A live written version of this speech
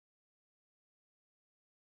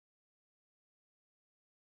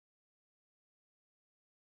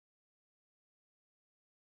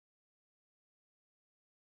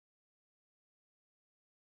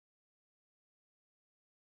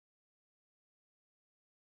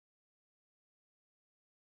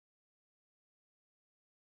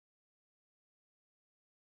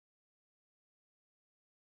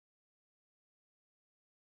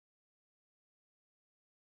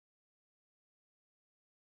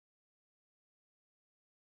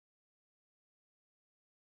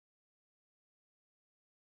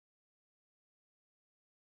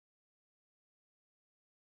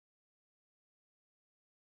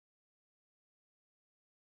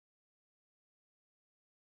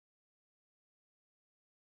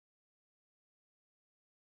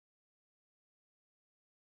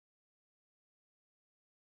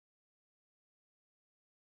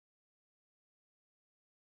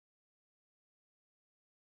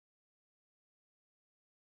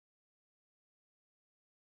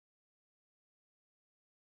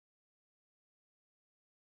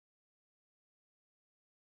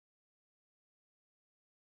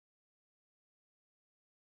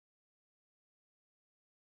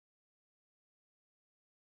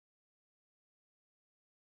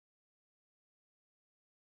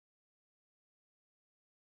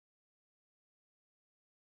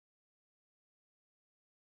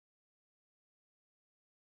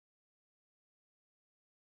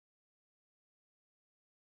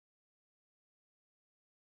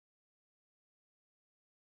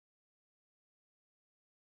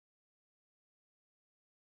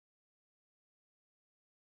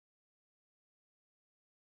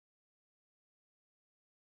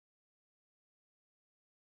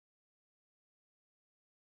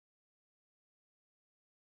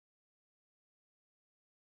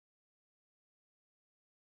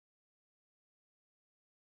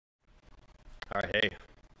All right, hey,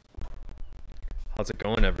 how's it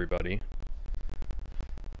going, everybody?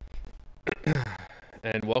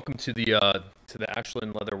 And welcome to the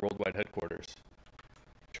Ashland Leather Worldwide headquarters.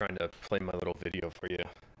 Trying to play my little video for you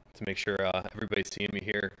to make sure everybody's seeing me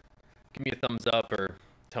here. Give me a thumbs up or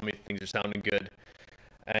tell me if things are sounding good.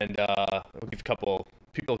 And I'll give a couple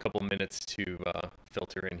people a couple minutes to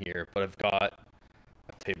filter in here. But I've got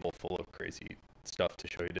a table full of crazy stuff to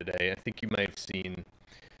show you today. I think you might have seen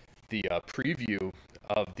the preview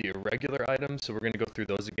of the irregular items, so we're going to go through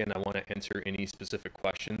those again. I want to answer any specific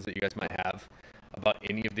questions that you guys might have about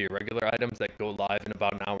any of the irregular items that go live in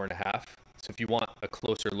about an hour and a half. So if you want a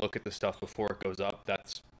closer look at the stuff before it goes up,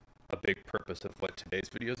 that's a big purpose of what today's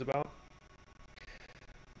video is about.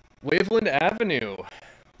 Waveland Avenue,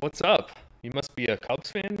 what's up? You must be a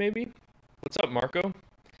Cubs fan, maybe? What's up, Marco?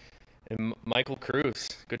 And Michael Cruz,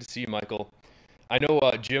 good to see you, Michael. I know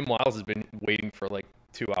Jim Wiles has been waiting for like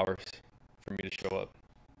 2 hours for me to show up.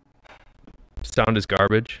 Sound is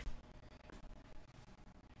garbage.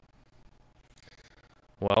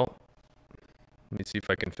 Well, let me see if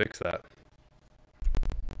I can fix that.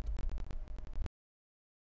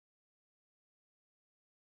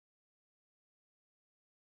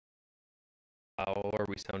 How are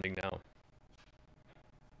we sounding now?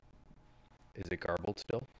 Is it garbled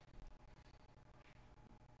still?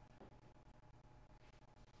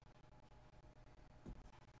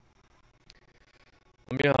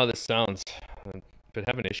 Let me know how this sounds. I've been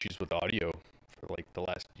having issues with audio for like the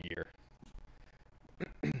last year.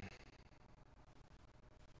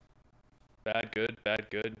 Bad, good,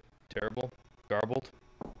 terrible, garbled.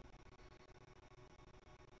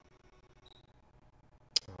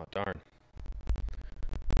 Oh, darn.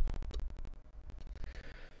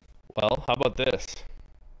 Well, how about this?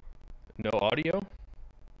 No audio?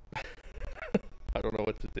 I don't know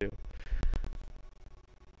what to do.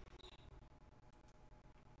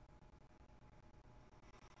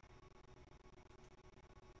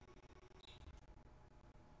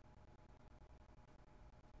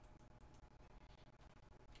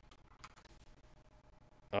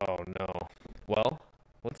 Oh no. Well,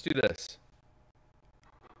 let's do this.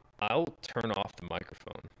 I'll turn off the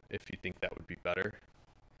microphone if you think that would be better.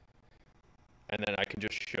 And then I can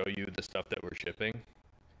just show you the stuff that we're shipping.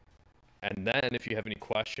 And then if you have any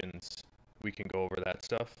questions, we can go over that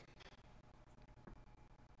stuff.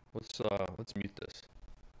 Let's mute this.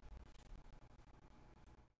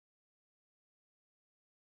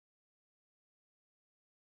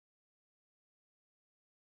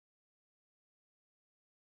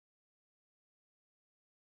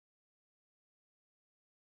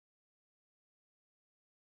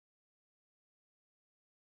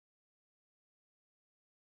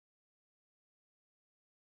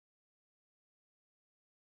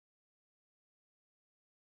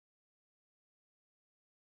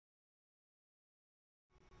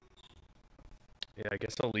 Yeah, I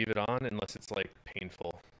guess I'll leave it on unless it's like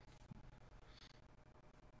painful.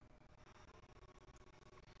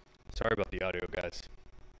 Sorry about the audio, guys.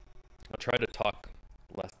 I'll try to talk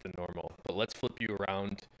less than normal, but let's flip you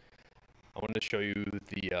around. I wanted to show you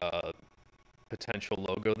the potential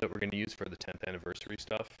logo that we're going to use for the 10th anniversary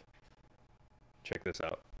stuff. Check this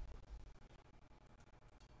out.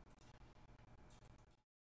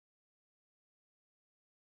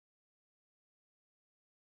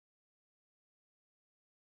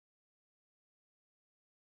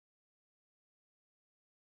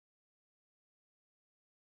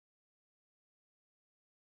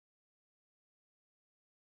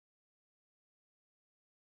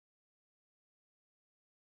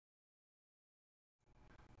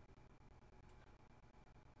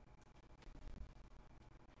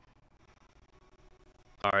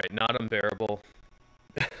 All right, not unbearable,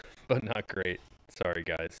 but not great. Sorry,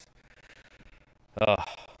 guys. Uh,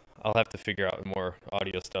 I'll have to figure out more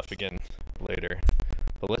audio stuff again later.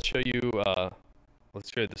 But let's show you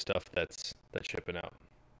the stuff that's shipping out.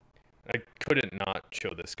 I couldn't not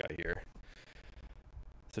show this guy here.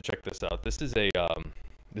 So check this out. This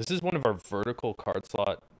is one of our vertical card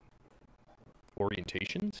slot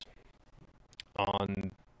orientations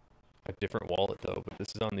on a different wallet though, but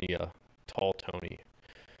this is on the Tall Tony.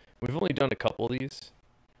 We've only done a couple of these,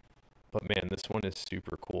 but man, this one is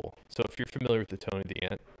super cool. So if you're familiar with the Tony the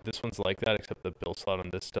Ant, this one's like that, except the bill slot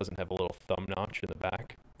on this doesn't have a little thumb notch in the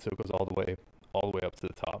back, so it goes all the way up to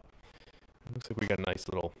the top. It looks like we got a nice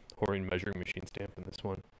little Horian measuring machine stamp in this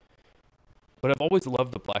one. But I've always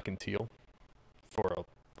loved the black and teal for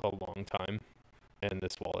a long time, and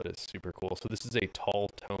this wallet is super cool. So this is a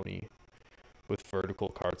Tall Tony with vertical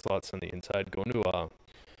card slots on the inside, going to a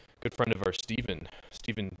good friend of ours,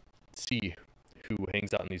 Steven C., who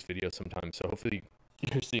hangs out in these videos sometimes. So hopefully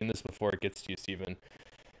you're seeing this before it gets to you, Steven.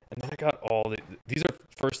 And then I got these are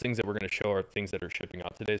first things that we're going to show are things that are shipping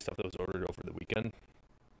out today, stuff that was ordered over the weekend.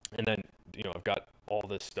 And then, I've got all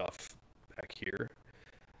this stuff back here.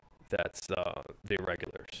 That's the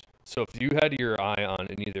Irregulars. So if you had your eye on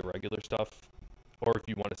any of the regular stuff, or if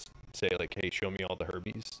you want to say like, hey, show me all the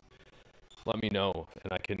Herbies, let me know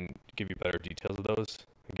and I can give you better details of those.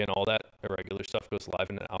 Again, all that Irregular stuff goes live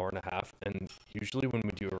in an hour and a half, and usually when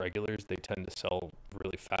we do Irregulars, they tend to sell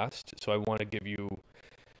really fast. So I want to give you,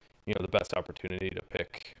 the best opportunity to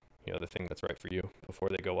pick, the thing that's right for you before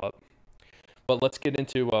they go up. But let's get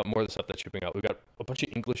into more of the stuff that's shipping out. We've got a bunch of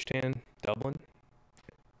English tan Dublin.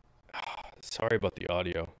 Sorry about the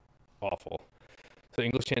audio. Awful. So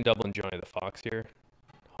English tan Dublin Johnny the Fox here,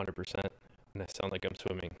 100%. And I sound like I'm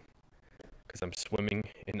swimming because I'm swimming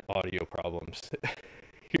in audio problems.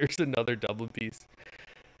 Here's another Dublin piece.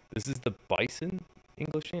 This is the Bison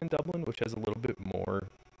English tan Dublin, which has a little bit more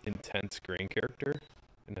intense grain character.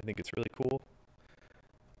 And I think it's really cool.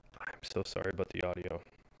 I'm so sorry about the audio.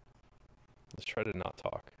 Let's try to not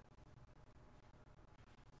talk.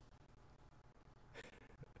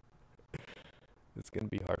 It's going to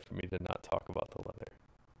be hard for me to not talk about the leather.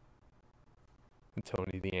 And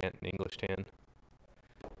Tony the Ant in English tan.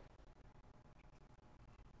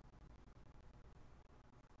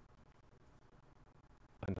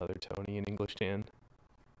 Another Tony in English tan.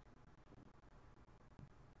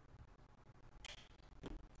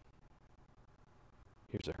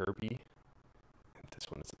 Here's a Herbie. And this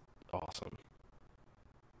one is awesome.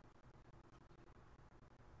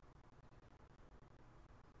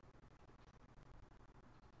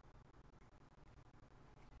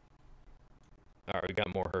 Alright, we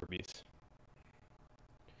got more Herbies.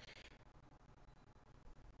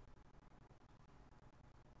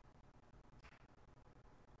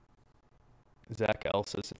 Zach L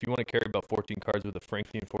says, if you want to carry about 14 cards with a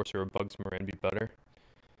Frank the Enforcer or Bugs Moran be better,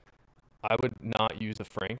 I would not use a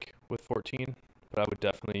Frank with 14, but I would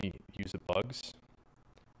definitely use a Bugs.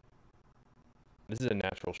 This is a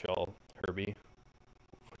natural shell Herbie,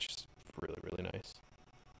 which is really, really nice.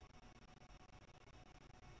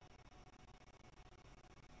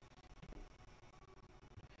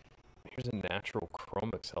 Here's a natural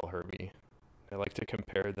Chrome XL Herbie. I like to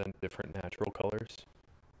compare the different natural colors.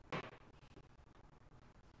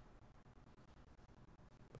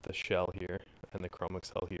 The shell here and the Chrome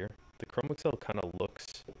XL here. The Chrome XL kind of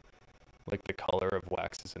looks like the color of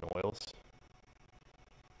waxes and oils.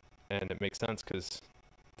 And it makes sense because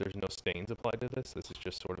there's no stains applied to this. This is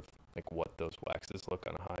just sort of like what those waxes look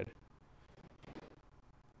on a hide.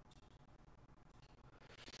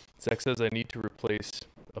 Zach says, I need to replace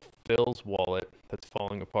a Phil's wallet that's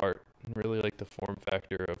falling apart. I really like the form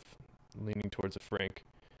factor of leaning towards a Frank,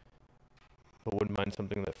 but wouldn't mind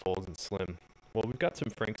something that folds and slim. Well, we've got some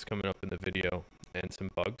Franks coming up in the video and some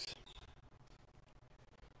Bugs.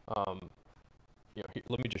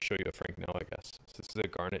 Let me just show you a Frank now, I guess. So this is a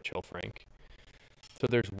Garnet Shell Frank. So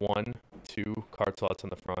there's 1, 2 card slots on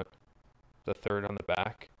the front, the third on the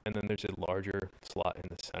back, and then there's a larger slot in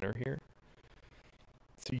the center here.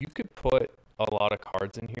 So you could put a lot of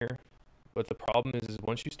cards in here, but the problem is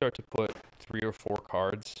once you start to put 3 or 4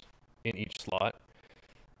 cards in each slot,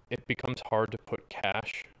 it becomes hard to put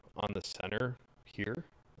cash on the center here,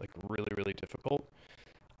 like really, really difficult.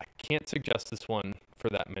 I can't suggest this one for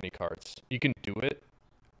that many cards. You can do it.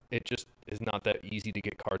 It just is not that easy to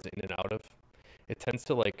get cards in and out of. It tends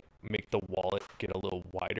to like make the wallet get a little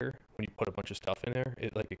wider when you put a bunch of stuff in there.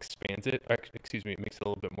 It like expands it. Excuse me, it makes it a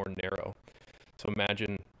little bit more narrow. So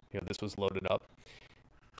imagine, this was loaded up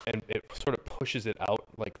and it sort of pushes it out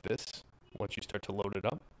like this once you start to load it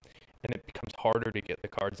up, and it becomes harder to get the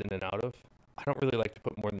cards in and out of. I don't really like to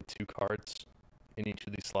put more than 2 cards in each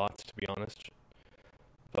of these slots, to be honest,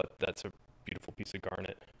 but that's a beautiful piece of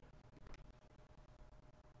garnet.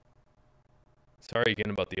 Sorry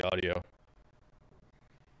again about the audio.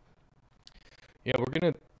 Yeah, we're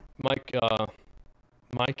gonna,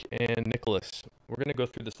 Mike and Nicholas, we're gonna go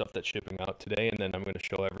through the stuff that's shipping out today, and then I'm gonna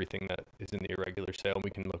show everything that is in the Irregular sale.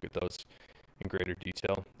 We can look at those in greater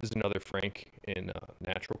detail. This is another Frank in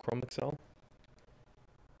Natural Chrome XL.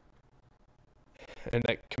 And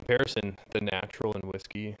that comparison, the natural and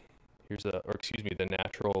whiskey, the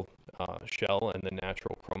natural shell and the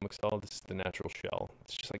natural Chrome XL. This is the natural shell.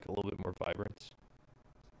 It's just like a little bit more vibrance.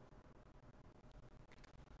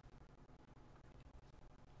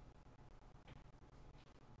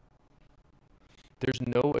 There's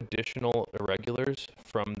no additional irregulars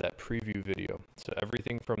from that preview video. So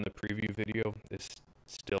everything from the preview video is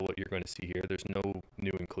still what you're going to see here. There's no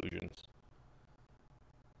new inclusions.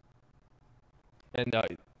 And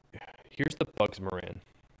here's the Bugs Moran.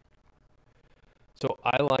 So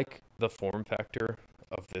I like the form factor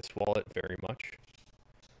of this wallet very much.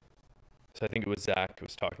 So I think it was Zach who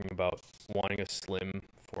was talking about wanting a slim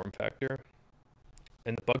form factor.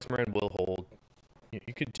 And the Bugs Moran will hold,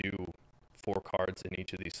 you could do 4 cards in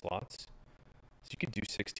each of these slots. So you could do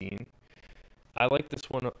 16. I like this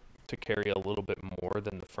one to carry a little bit more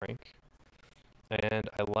than the Frank. And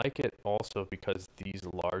I like it also because these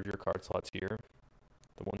larger card slots here,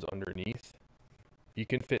 the ones underneath, you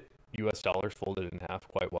can fit US dollars folded in half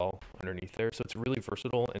quite well underneath there. So it's really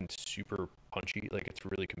versatile and super punchy. Like, it's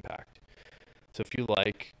really compact. So if you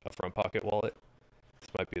like a front pocket wallet, this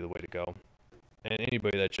might be the way to go. And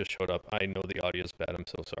anybody that just showed up, I know the audio's bad. I'm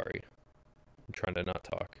so sorry. I'm trying to not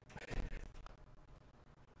talk.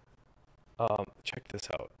 Check this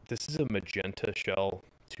out. This is a magenta shell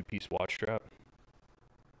 2-piece watch strap.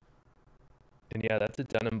 And yeah, that's a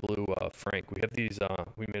denim blue Frank. We have these,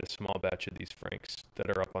 we made a small batch of these Franks that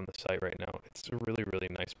are up on the site right now. It's a really, really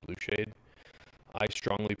nice blue shade. I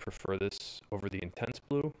strongly prefer this over the intense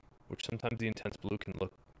blue, which sometimes the intense blue can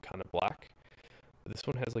look kind of black. But this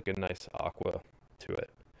one has like a nice aqua to it.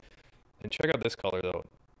 And check out this color though.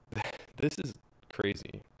 This is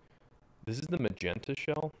crazy. This is the magenta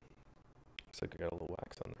shell. Looks like I got a little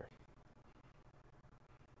wax on there.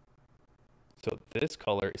 So this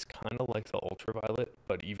color is kind of like the ultraviolet,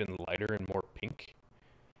 but even lighter and more pink.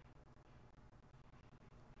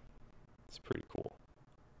 It's pretty cool.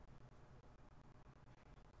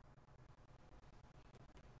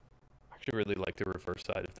 I actually really like the reverse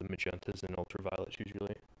side of the magentas and ultraviolets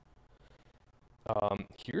usually.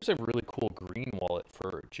 Here's a really cool green wallet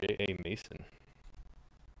for J.A. Mason.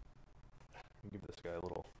 Give this guy a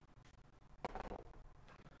little.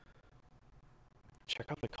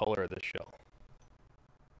 Check out the color of this shell.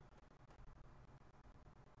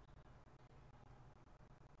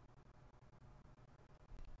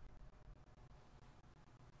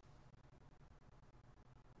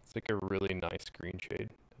 It's like a really nice green shade,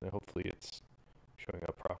 and hopefully it's showing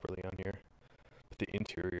up properly on here. But the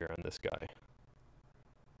interior on this guy,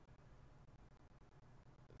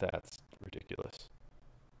 that's ridiculous.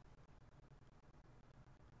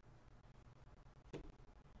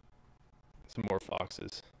 Some more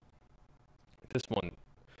foxes. This one,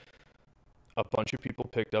 a bunch of people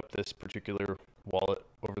picked up this particular wallet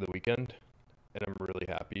over the weekend, and I'm really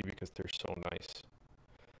happy because they're so nice.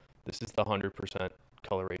 This is the 100%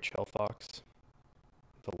 color rate shell fox.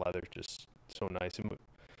 The leather's just so nice, and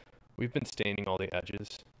we've been staining all the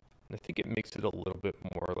edges, and I think it makes it a little bit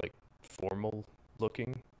more like formal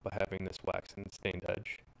looking by having this wax and stained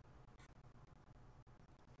edge.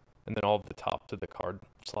 And then all of the tops of the card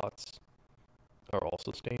slots are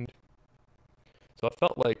also stained. So I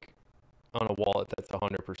felt like on a wallet that's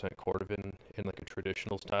 100% cordovan in like a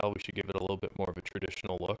traditional style, we should give it a little bit more of a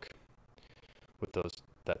traditional look with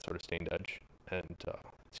that sort of stained edge. And it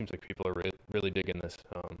seems like people are really digging this.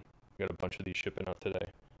 We got a bunch of these shipping out today.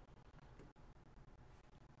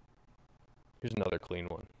 Here's another clean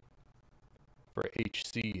one for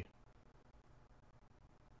HC.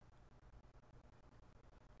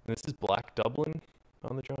 And this is Black Dublin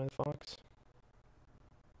on the Giant Fox.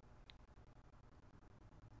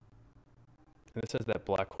 And this has that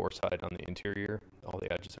black horsehide on the interior. All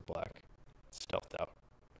the edges are black. It's stealthed out.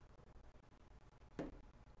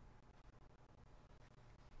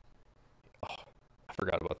 Oh, I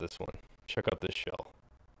forgot about this one. Check out this shell.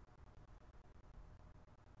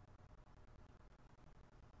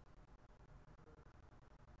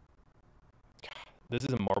 This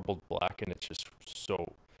is a marbled black, and it's just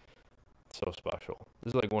so special.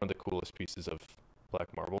 This is like one of the coolest pieces of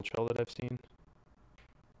black marbled shell that I've seen.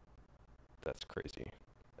 That's crazy.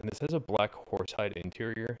 And this has a black horsehide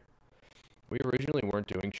interior. We originally weren't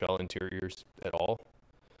doing shell interiors at all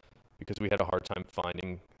because we had a hard time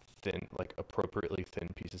finding thin, like appropriately thin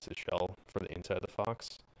pieces of shell for the inside of the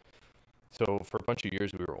fox. So for a bunch of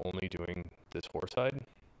years we were only doing this horsehide.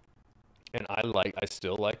 And I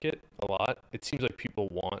still like it a lot. It seems like people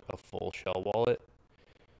want a full shell wallet.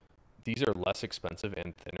 These are less expensive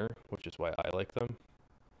and thinner, which is why I like them.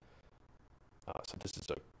 So this is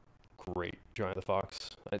a great Giant the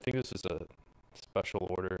Fox. I think this is a special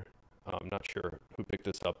order. I'm not sure who picked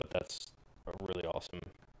this up, but that's a really awesome.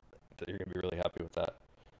 That you're gonna be really happy with that.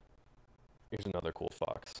 Here's another cool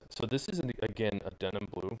fox. So this is again a denim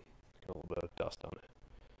blue. Got a little bit of dust on it,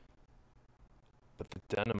 but the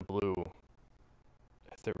denim blue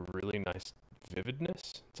has that really nice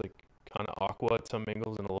vividness. It's like kind of aqua at some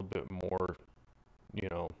angles and a little bit more,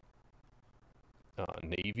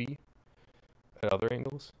 navy at other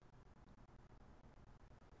angles.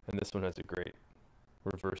 And this one has a great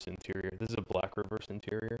reverse interior. This is a black reverse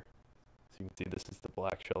interior. So you can see this is the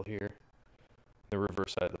black shell here. The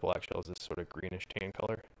reverse side of the black shell is this sort of greenish tan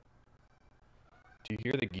color. Do you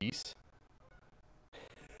hear the geese?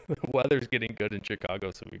 The weather's getting good in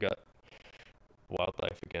Chicago, so we got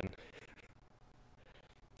wildlife again.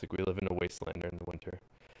 It's like we live in a wasteland during the winter.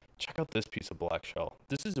 Check out this piece of black shell.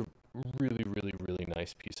 This is a really, really, really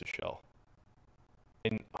nice piece of shell.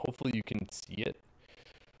 And hopefully you can see it.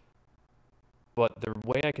 But the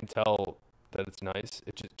way I can tell that it's nice,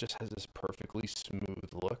 it just has this perfectly smooth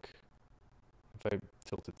look. If I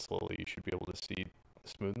tilt it slowly, you should be able to see the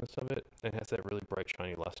smoothness of it. It has that really bright,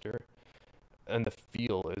 shiny luster. And the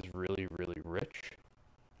feel is really, really rich.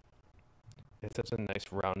 It has a nice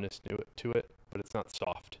roundness to it, but it's not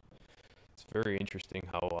soft. It's very interesting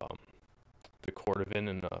how the cordovan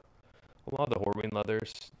and a lot of the Horween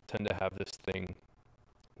leathers tend to have this thing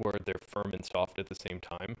where they're firm and soft at the same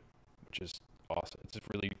time, which is awesome. It's just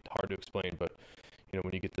really hard to explain, but you know,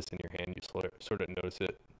 when you get this in your hand, you sort of notice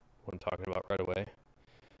it, what I'm talking about right away.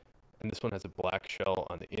 And this one has a black shell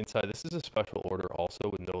on the inside. This is a special order also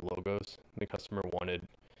with no logos. The customer wanted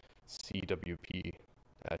CWP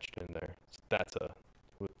etched in there. So that's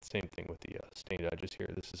same thing with the stained edges here.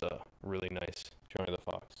 This is a really nice Johnny the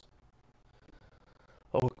Fox.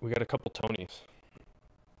 Oh, we got a couple Tonys.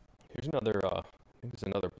 Here's another, I think there's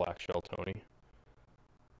another black shell Tony.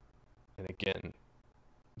 And again,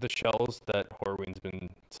 the shells that Horween's been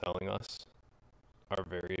selling us are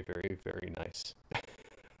very, very, very nice.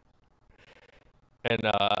 And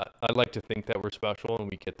I'd like to think that we're special and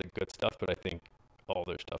we get the good stuff, but I think all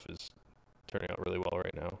their stuff is turning out really well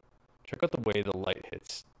right now. Check out the way the light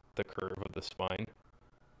hits the curve of the spine.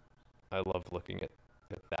 I love looking at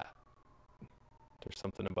that. There's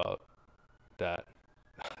something about that.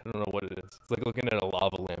 I don't know what it is. It's like looking at a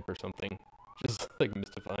lava lamp or something. Just like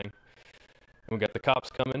mystifying. And we got the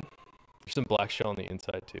cops coming. There's some black shell on the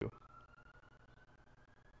inside too.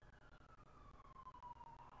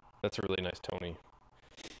 That's a really nice Tony.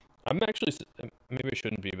 I'm actually, maybe I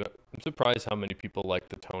shouldn't be, but I'm surprised how many people like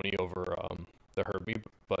the Tony over the Herbie,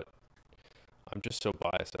 but I'm just so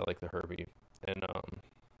biased. I like the Herbie. And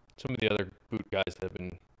some of the other boot guys that have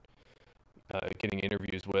been getting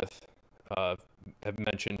interviews with have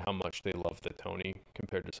mentioned how much they love the Tony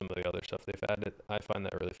compared to some of the other stuff they've had. I find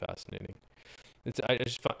that really fascinating.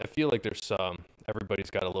 I feel like there's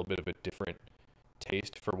everybody's got a little bit of a different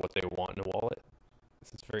taste for what they want in a wallet.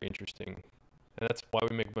 This is very interesting. And that's why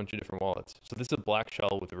we make a bunch of different wallets. So this is a black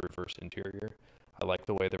shell with a reverse interior. I like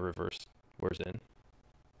the way the reverse wears in.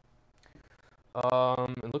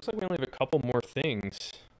 It looks like we only have a couple more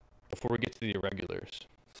things before we get to the irregulars.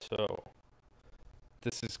 So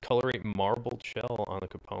this is Color 8 marbled shell on the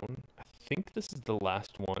Capone. I think this is the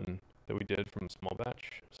last one that we did from small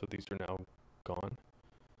batch. So these are now gone.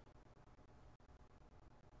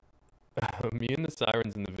 Me and the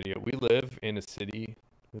sirens in the video, we live in the city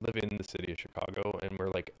of Chicago, and we're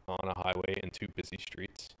like on a highway in two busy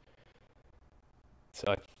streets.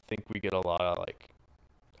 So I think we get a lot of like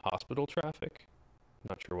hospital traffic. I'm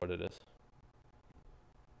not sure what it is.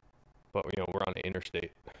 But you know, we're on an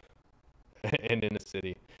interstate and in a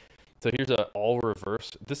city. So here's a all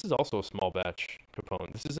reverse. This is also a small batch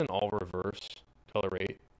Capone. This is an all reverse Color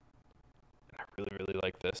 8. I really, really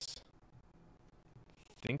like this.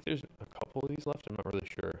 I think there's a couple of these left. I'm not really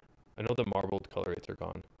sure. I know the marbled Color 8s are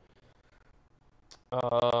gone.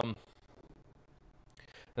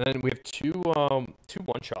 And then we have two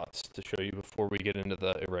one shots to show you before we get into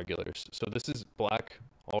the irregulars. So this is black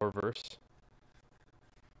all reverse.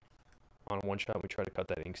 On one shot, we try to cut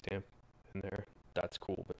that ink stamp in there. That's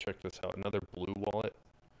cool. But check this out. Another blue wallet.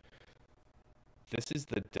 This is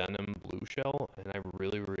the denim blue shell, and I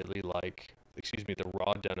really, really like. Excuse me, the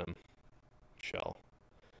raw denim shell.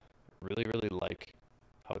 Really, really like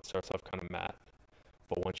how it starts off kind of matte,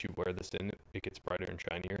 but once you wear this in, it gets brighter and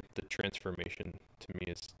shinier. The transformation to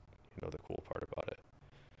me is, you know, the cool part about it.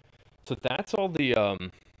 So that's all the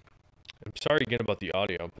I'm sorry again about the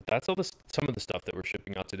audio, but that's all some of the stuff that we're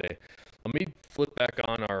shipping out today. Let me flip back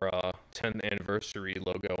on our 10th anniversary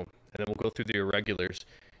logo, and then we'll go through the irregulars.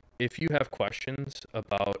 If you have questions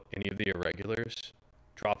about any of the irregulars,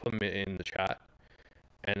 drop them in the chat,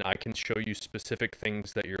 and I can show you specific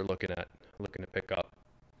things that you're looking to pick up.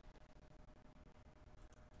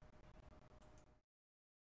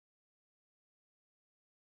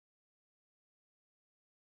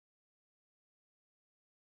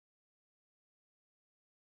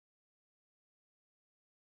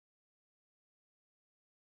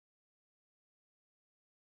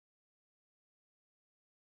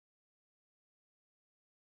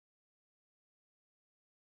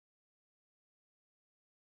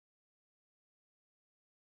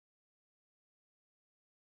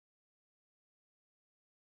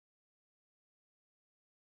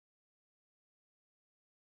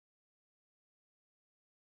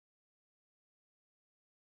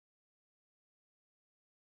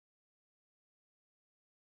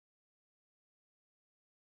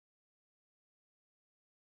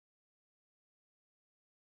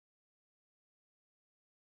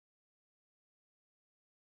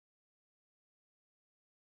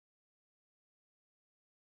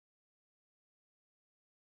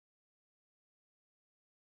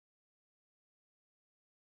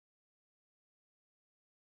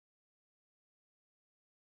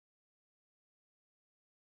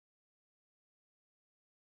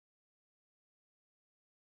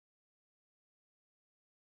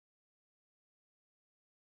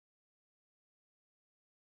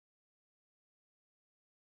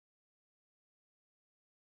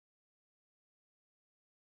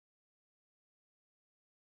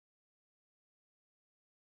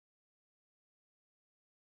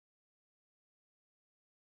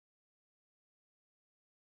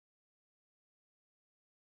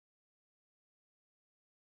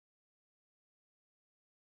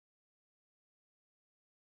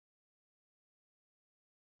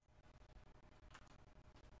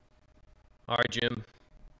 All right, Jim.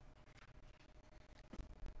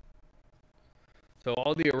 So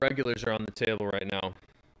all the irregulars are on the table right now.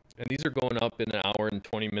 And these are going up in an hour and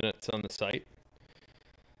 20 minutes on the site.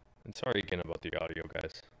 And sorry again about the audio,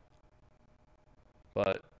 guys.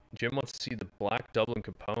 But Jim wants to see the black Dublin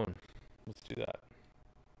Capone. Let's do that.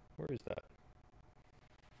 Where is that?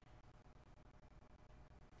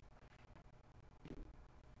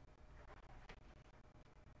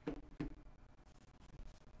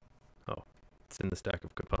 Oh, it's in the stack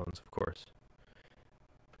of Capones, of course.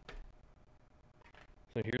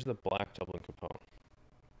 So here's the black Dublin Capone.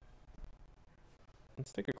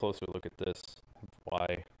 Let's take a closer look at this,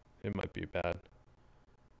 why it might be bad.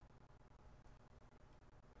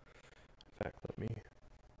 In fact, let me...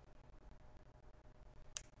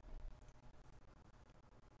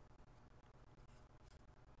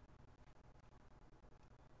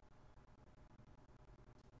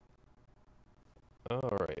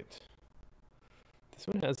 Alright. This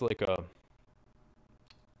one has like a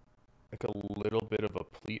little bit of a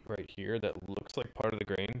pleat right here that looks like part of the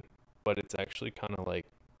grain, but it's actually kind of like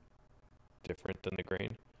different than the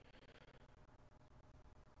grain.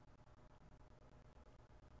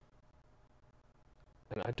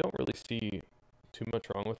 And I don't really see too much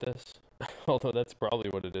wrong with this, although that's probably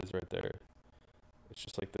what it is right there. It's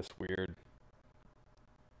just like this weird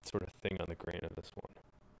sort of thing on the grain of this one.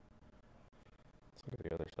 Let's look at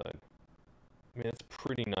the other side. I mean, it's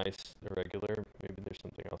pretty nice, irregular. Maybe there's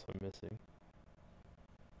something else I'm missing.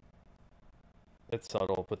 It's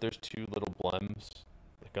subtle, but there's two little blems,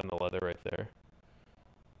 like on the leather right there.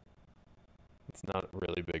 It's not a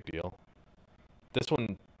really big deal. This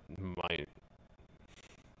one might...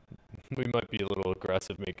 We might be a little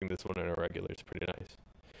aggressive making this one an irregular. It's pretty nice.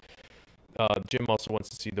 Jim also wants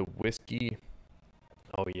to see the whiskey.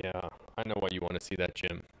 Oh yeah, I know why you want to see that,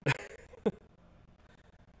 Jim.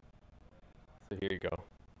 So here you go.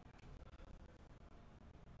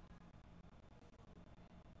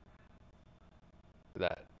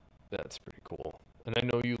 That's pretty cool. And I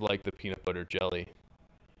know you like the peanut butter jelly.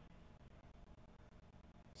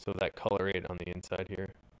 So that colorate on the inside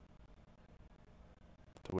here,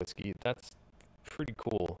 the whiskey, that's pretty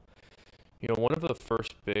cool. You know, one of the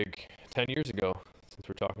first big, 10 years ago, since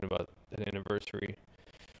we're talking about an anniversary,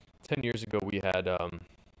 10 years ago we had our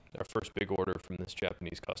first big order from this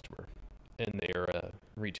Japanese customer. And they are a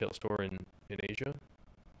retail store in Asia.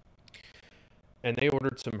 And they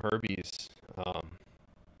ordered some Herbies,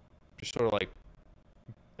 just sort of like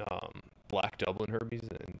black Dublin Herbies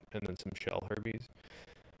and then some shell Herbies.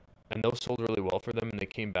 And those sold really well for them, and they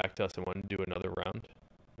came back to us and wanted to do another round.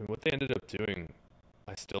 And what they ended up doing,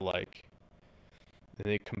 I still like.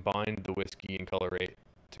 And they combined the whiskey and colorate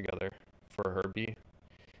together for a Herbie.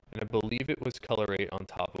 And I believe it was colorate on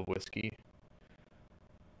top of whiskey.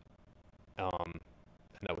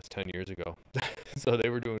 And that was 10 years ago. So they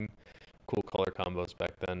were doing cool color combos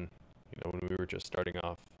back then, you know, when we were just starting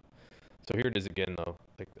off. So here it is again, though.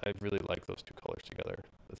 Like, I really like those two colors together.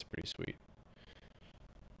 That's pretty sweet.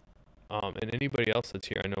 And anybody else that's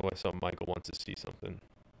here, I know I saw Michael wants to see something.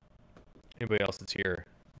 Anybody else that's here,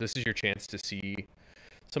 this is your chance to see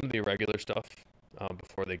some of the irregular stuff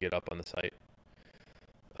before they get up on the site.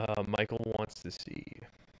 Michael wants to see...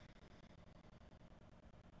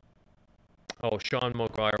 Oh, Sean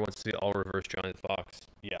Moguire wants to see all reverse Johnny the Fox.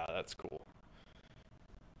 Yeah, that's cool.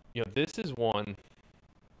 You know, this is one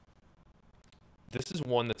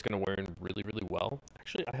that's going to wear in really, really well.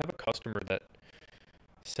 Actually, I have a customer that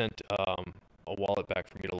sent a wallet back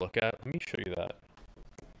for me to look at. Let me show you that.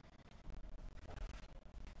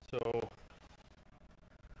 So,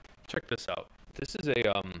 check this out. This is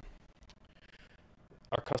a,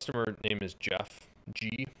 our customer name is Jeff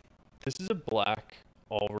G. This is a black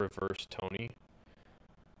all reverse Tony.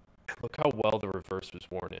 Look how well the reverse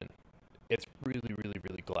was worn in. It's really, really,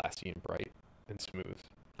 really glassy and bright and smooth.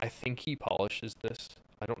 I think he polishes this.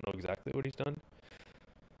 I don't know exactly what he's done,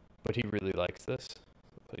 but he really likes this.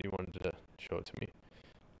 So he wanted to show it to me.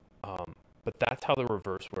 But that's how the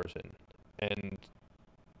reverse wears in. And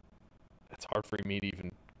it's hard for me to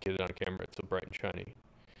even get it on camera. It's so bright and shiny.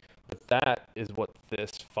 But that is what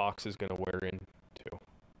this Fox is going to wear into.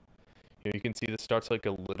 You know, you can see this starts like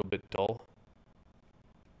a little bit dull,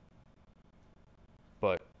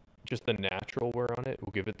 but just the natural wear on it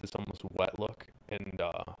will give it this almost wet look. And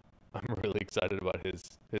I'm really excited about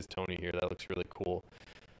his Tony here. That looks really cool.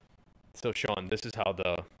 So Sean, this is how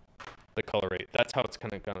the colorate, that's how it's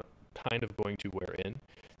kind of going to wear in.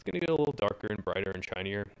 It's going to get a little darker and brighter and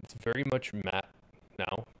shinier. It's very much matte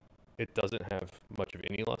now. It doesn't have much of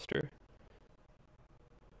any luster.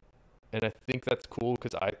 And I think that's cool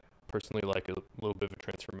because I personally like a little bit of a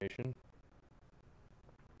transformation.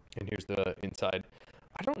 And here's the inside.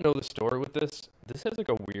 I don't know the story with this. This has like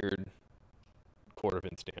a weird quarter of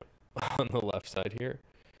inch stamp on the left side here.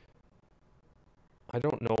 I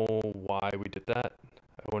don't know why we did that.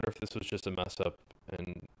 I wonder if this was just a mess up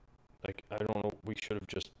and like, I don't know, we should have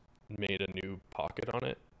just made a new pocket on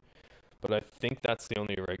it. But I think that's the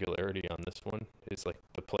only irregularity on this one is like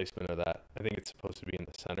the placement of that. I think it's supposed to be in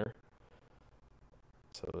the center.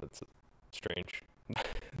 So that's strange.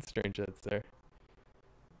 It's strange that it's there.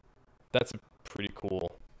 That's a pretty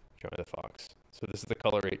cool Johnny the Fox. So this is the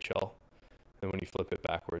color HL. And when you flip it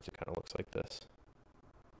backwards, it kind of looks like this.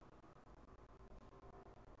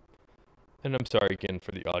 And I'm sorry again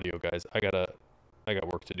for the audio, guys. I got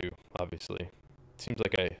work to do, obviously. It seems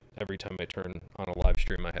like every time I turn on a live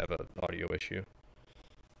stream, I have an audio issue.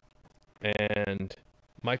 And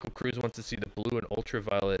Michael Cruz wants to see the blue and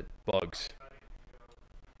ultraviolet bugs.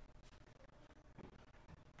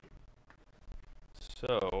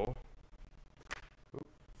 So,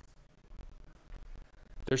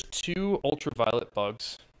 there's 2 ultraviolet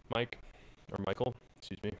bugs, Michael,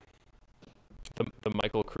 excuse me. The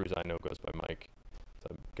Michael Cruz I know goes by Mike, so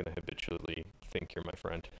I'm gonna habitually think you're my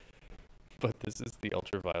friend. But this is the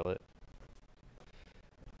ultraviolet.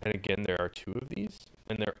 And again, there are 2 of these,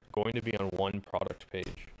 and they're going to be on one product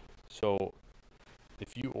page. So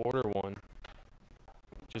if you order one,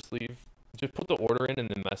 just put the order in and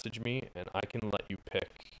then message me, and I can let you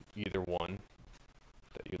pick either one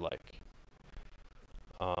that you like.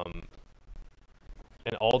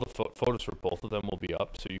 And all the photos for both of them will be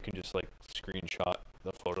up, so you can just like screenshot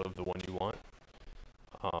the photo of the one you want.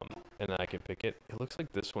 And then I can pick it. It looks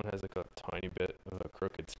like this one has like a tiny bit of a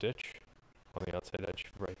crooked stitch on the outside edge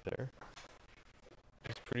right there.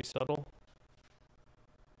 It's pretty subtle,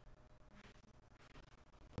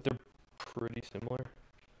 but they're pretty similar.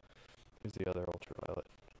 Here's the other ultraviolet.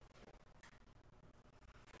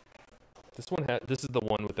 This is the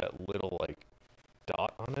one with that little like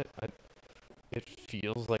dot on it. It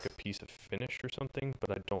feels like a piece of finish or something, but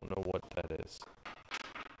I don't know what that is.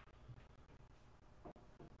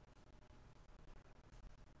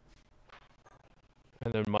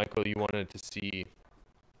 And then Michael, you wanted to see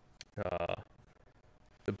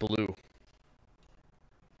the blue.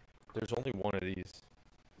 There's only one of these.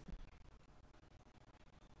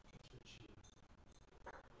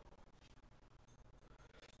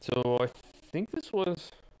 So I think this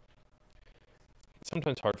was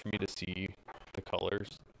sometimes hard for me to see the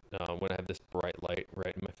colors when I have this bright light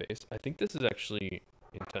right in my face. I think this is actually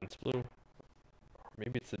intense blue. Or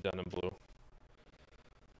maybe it's the denim blue.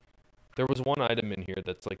 There was one item in here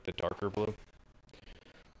that's like the darker blue.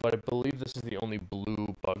 But I believe this is the only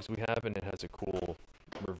blue bugs we have, and it has a cool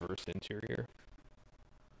reverse interior.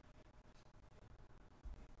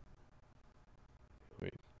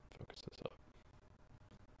 Let me focus this up.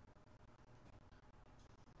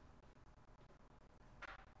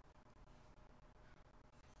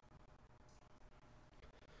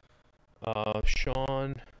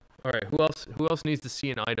 Sean. All right, who else needs to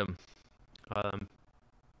see an item?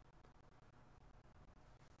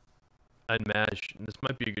 And Maj, this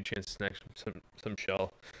might be a good chance to snag some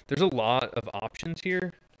shell. There's a lot of options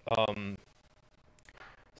here. Some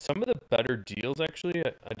of the better deals, actually,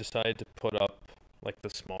 I decided to put up, like, the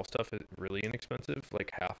small stuff is really inexpensive,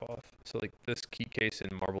 like half off. So, like, this key case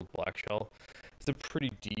in marbled black shell, it's a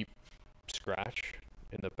pretty deep scratch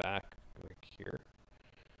in the back, like here.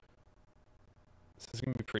 This is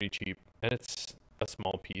going to be pretty cheap, and it's a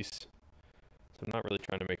small piece. So I'm not really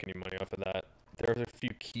trying to make any money off of that. There's a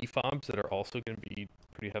few key fobs that are also going to be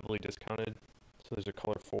pretty heavily discounted. So there's a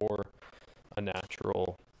color 4, a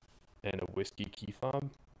natural, and a whiskey key fob.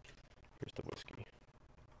 Here's the whiskey.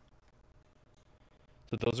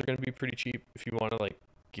 So those are going to be pretty cheap if you want to like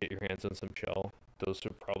get your hands on some shell. Those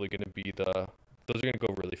are probably going to be those are going to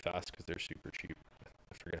go really fast because they're super cheap.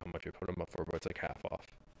 I forget how much I put them up for, but it's like half off.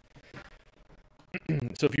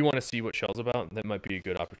 So if you want to see what shell's about, that might be a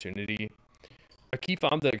good opportunity. A key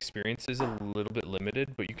fob that experience is a little bit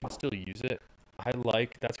limited, but you can still use it.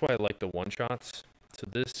 That's why I like the one shots. So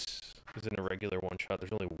this is an irregular one shot.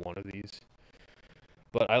 There's only one of these,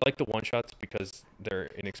 but I like the one shots because they're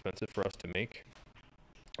inexpensive for us to make.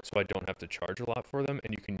 So I don't have to charge a lot for them,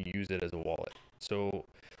 and you can use it as a wallet. So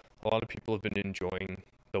a lot of people have been enjoying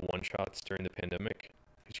the one shots during the pandemic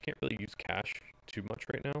because you can't really use cash too much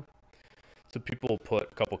right now. So people will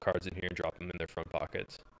put a couple cards in here and drop them in their front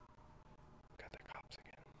pockets.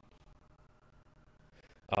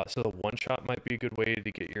 So the one shot might be a good way to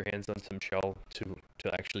get your hands on some shell to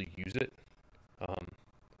actually use it,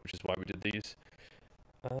 which is why we did these.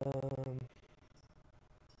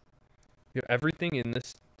 Everything in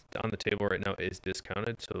this on the table right now is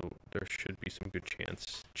discounted, so there should be some good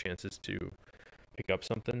chances to pick up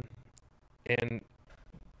something. And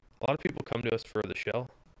a lot of people come to us for the shell,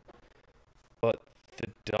 but the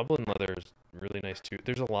Dublin leather is really nice too.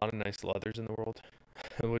 There's a lot of nice leathers in the world.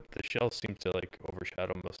 The shell seems to like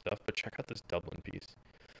overshadow most stuff, but check out this Dublin piece.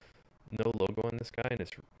 No logo on this guy, and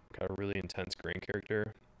it's got a really intense grain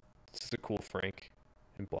character. This is a cool Frank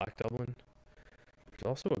in black Dublin. There's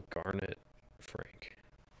also a garnet Frank.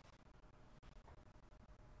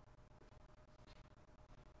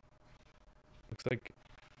 Looks like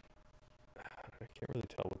I can't really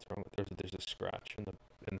tell what's wrong with there's a scratch in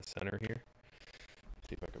the center here. Let's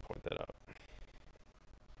see if I can point that out.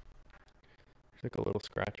 There's like a little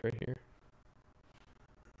scratch right here.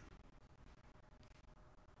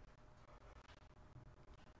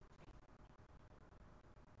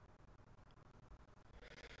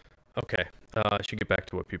 Okay, I should get back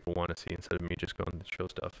to what people want to see instead of me just going to show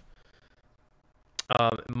stuff.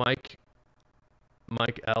 Mike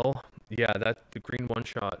L. Yeah, the green one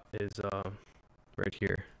shot is right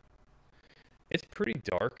here. It's pretty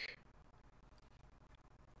dark.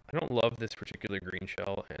 I don't love this particular green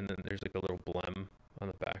shell, and then there's like a little blem on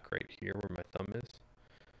the back right here where my thumb is.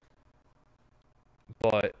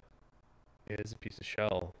 But it is a piece of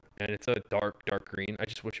shell, and it's a dark green. I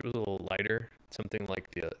just wish it was a little lighter. Something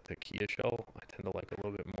like the Kia shell, I tend to like a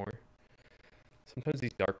little bit more. Sometimes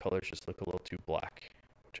these dark colors just look a little too black,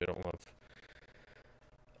 which I don't love.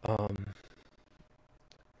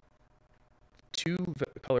 2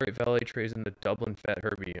 color 8 valet trays in the Dublin Fat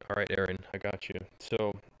Herbie. All right, Aaron, I got you.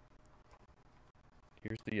 So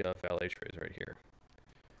here's the valet trays right here.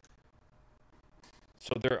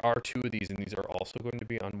 So there are 2 of these, and these are also going to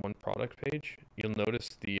be on one product page. You'll notice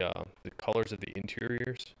the colors of the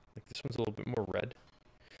interiors. Like this one's a little bit more red,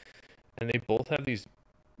 and they both have these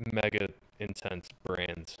mega intense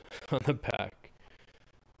brands on the back.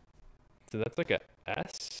 So that's like a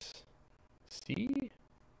S, C,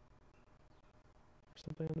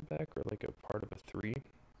 something on the back, or like a part of a 3.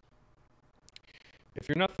 If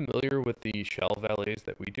you're not familiar with the shell valets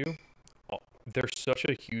that we do, they're such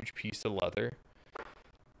a huge piece of leather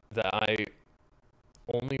that I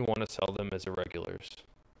only want to sell them as irregulars.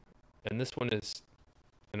 And this one is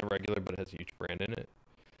an irregular, but it has a huge brand in it.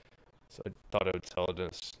 So I thought I would sell it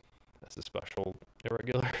as a special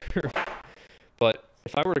irregular. But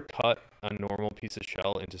if I were to cut a normal piece of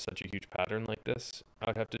shell into such a huge pattern like this,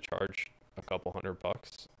 I'd have to charge a couple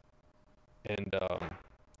 $100, and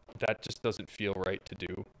that just doesn't feel right to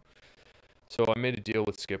do. So I made a deal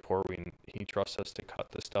with Skip Horween. He trusts us to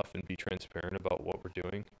cut this stuff and be transparent about what we're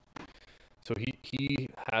doing. So he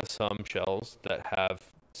has some shells that have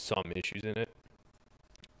some issues in it,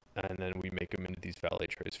 and then we make them into these valet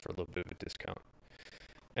trays for a little bit of a discount.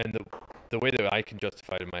 And the way that I can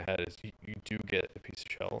justify it in my head is you do get a piece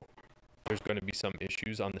of shell. There's going to be some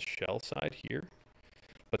issues on the shell side here,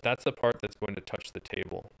 but that's the part that's going to touch the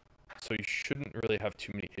table. So you shouldn't really have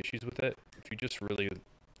too many issues with it. If you just really,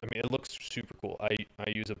 I mean, it looks super cool. I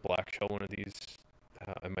use a black shell one of these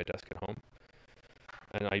at my desk at home,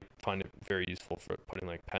 and I find it very useful for putting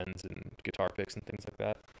like pens and guitar picks and things like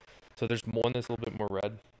that. So there's one that's a little bit more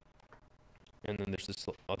red, and then there's this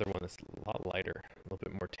other one that's a lot lighter, a little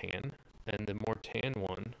bit more tan. And the more tan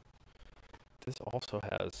one, this also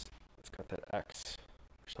has, it's got that X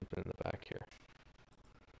or something in the back here.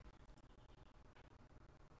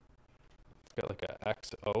 It's got like a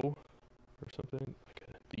XO or something, like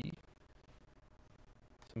a D.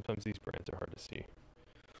 Sometimes these brands are hard to see.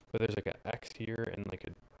 But there's like an X here and like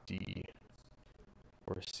a D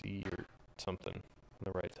or a C or something on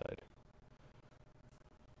the right side.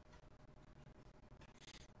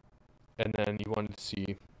 And then you wanted to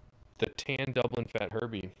see the tan Dublin Fat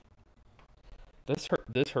Herbie. This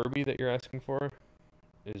Herbie that you're asking for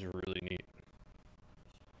is really neat.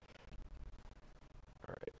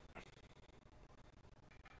 All right.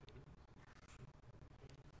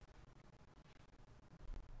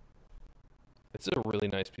 It's a really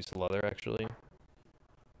nice piece of leather, actually.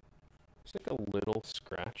 There's like a little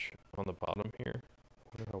scratch on the bottom here.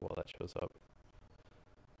 I don't know how well that shows up.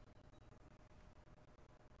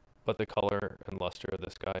 But the color and luster of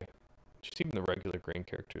this guy, just even the regular grain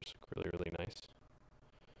characters look really, really nice.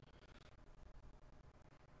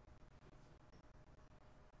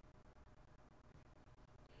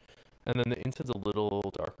 And then the inside's a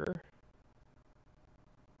little darker.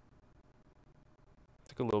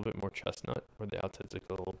 It's like a little bit more chestnut, where the outside's like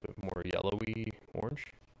a little bit more yellowy orange.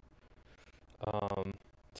 So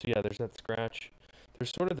yeah, there's that scratch.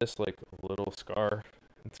 There's sort of this like little scar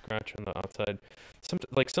and scratch on the outside.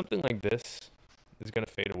 Something like this is gonna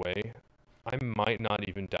fade away. I might not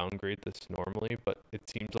even downgrade this normally, but it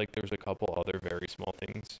seems like there's a couple other very small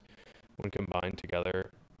things when combined together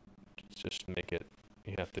just make it,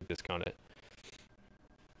 you have to discount it.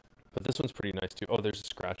 But this one's pretty nice too. Oh, there's a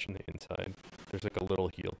scratch in the inside. There's like a little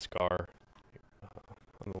healed scar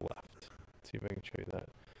on the left. Let's see if I can show you that.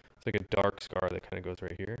 It's like a dark scar that kind of goes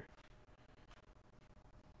right here.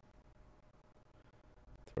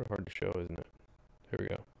 It's sort of hard to show, isn't it? Here we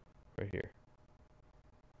go. Right here.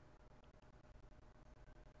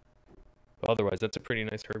 But otherwise, that's a pretty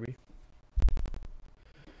nice Herbie.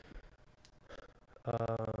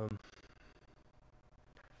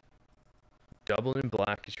 Double in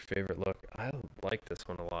black is your favorite look. I like this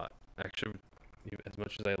one a lot. Actually, as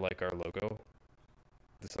much as I like our logo,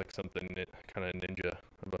 there's like something kind of ninja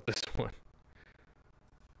about this one.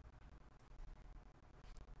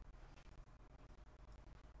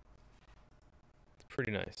 It's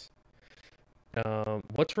pretty nice.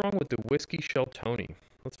 What's wrong with the Whiskey Shell Tony?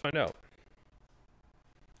 Let's find out.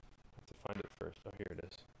 Let's find it first. Oh, here it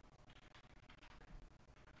is.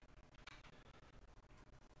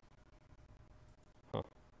 Huh.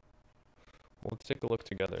 Well, let's take a look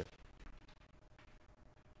together.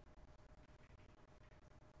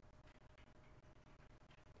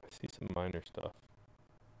 I see some minor stuff.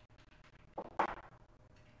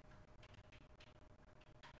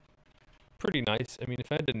 Pretty nice. I mean,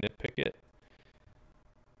 if I had to nitpick it,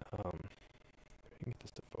 I can get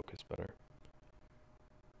this to focus better.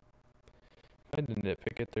 If I had to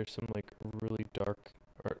nitpick it, there's some like really dark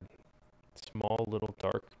or small little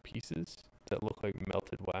dark pieces that look like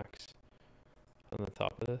melted wax on the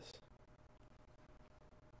top of this.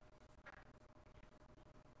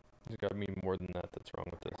 There's gotta be more than that that's wrong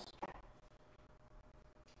with this.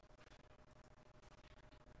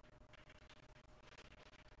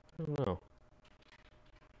 I don't know.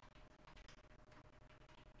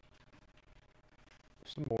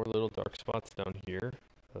 Some more little dark spots down here.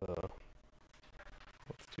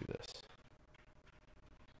 Let's do this.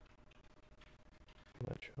 Can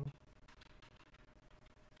that show?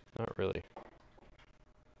 Not really.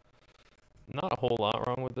 Not a whole lot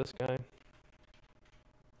wrong with this guy.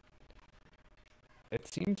 It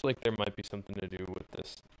seems like there might be something to do with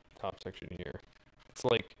this top section here. It's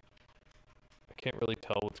like, I can't really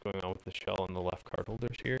tell what's going on with the shell on the left card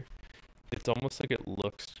holders here. It's almost like it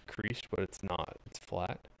looks creased, but it's not. It's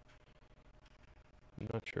flat. I'm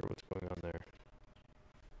not sure what's going on there.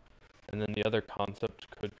 And then the other concept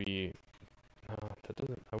could be, I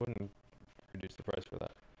wouldn't reduce the price for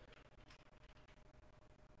that.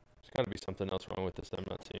 There's gotta be something else wrong with this that I'm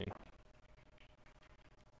not seeing.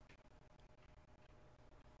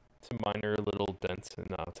 Some minor little dents in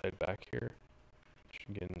the outside back here, which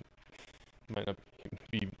again, might not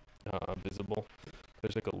be visible.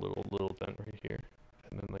 There's like a little dent right here,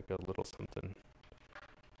 and then like a little something.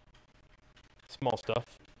 Small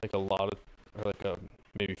stuff, like a lot of, or like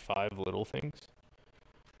maybe 5 little things.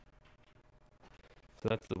 So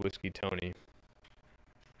that's the Whiskey Tony.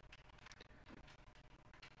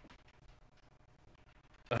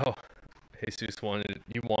 Oh, Jesus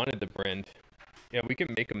you wanted the brand. Yeah, we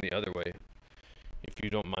can make them the other way if you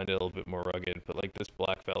don't mind it a little bit more rugged. But like this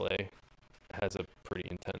Black Valet has a pretty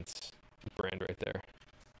intense brand right there.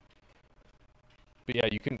 But yeah,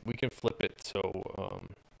 we can flip it so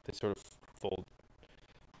they sort of fold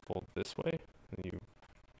this way, and you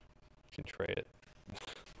can tray it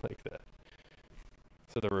like that.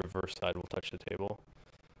 So the reverse side will touch the table.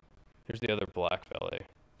 Here's the other Black Valet.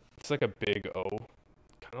 It's like a big O.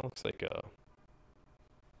 Kind of looks like a,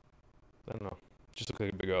 I don't know. Just looks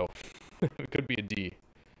like a big O. It could be a D.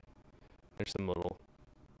 There's some little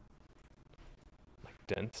like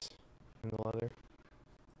dents in the leather.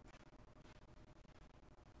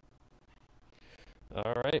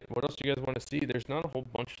 Alright, what else do you guys want to see? There's not a whole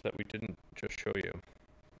bunch that we didn't just show you.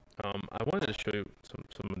 I wanted to show you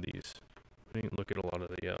some of these. I didn't look at a lot of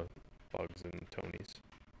the bugs and Tonys.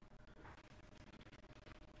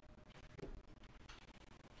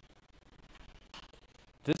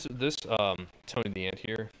 This Tony the Ant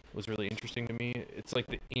here was really interesting to me. It's like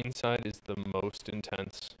the inside is the most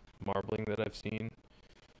intense marbling that I've seen,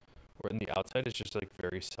 where in the outside is just like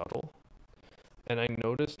very subtle. And I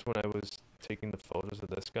noticed when I was taking the photos of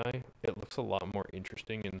this guy, it looks a lot more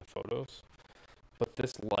interesting in the photos. But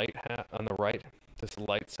this light hat on the right, this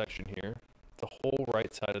light section here, the whole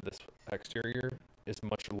right side of this exterior is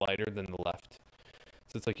much lighter than the left.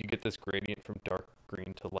 So it's like you get this gradient from dark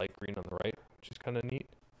green to light green on the right, which is kind of neat.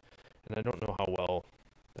 And I don't know how well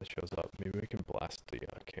that shows up. Maybe we can blast the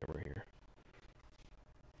camera here.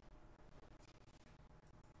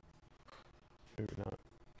 Maybe not.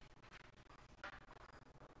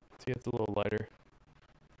 See if it's a little lighter.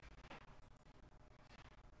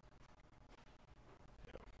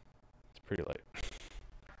 It's pretty light.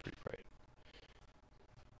 Pretty bright.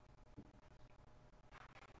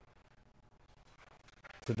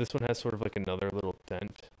 So this one has sort of like another little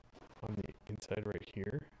dent on the inside right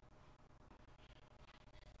here.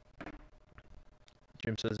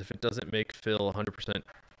 Jim says if it doesn't make fill 100%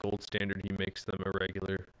 gold standard, he makes them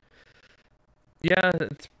irregular. Yeah,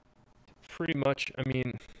 it's pretty much, I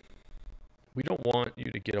mean, we don't want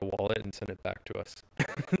you to get a wallet and send it back to us.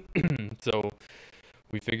 So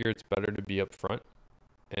we figure it's better to be upfront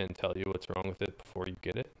and tell you what's wrong with it before you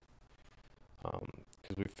get it.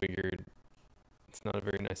 Because we figured it's not a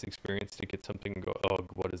very nice experience to get something and go, oh,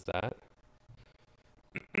 what is that?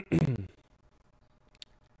 And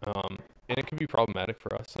it can be problematic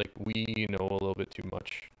for us. Like, we know a little bit too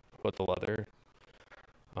much about the leather.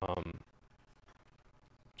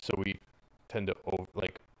 So we tend to,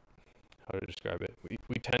 like, how to describe it?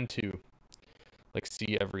 We tend to, like,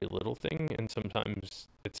 see every little thing, and sometimes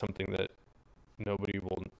it's something that nobody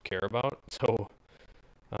will care about. So,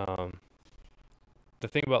 the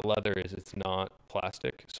thing about leather is it's not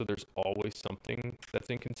plastic, so there's always something that's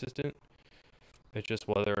inconsistent. It's just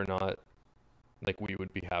whether or not, like, we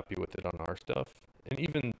would be happy with it on our stuff. And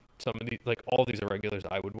even some of these, like, all these irregulars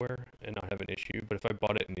I would wear and not have an issue. But if I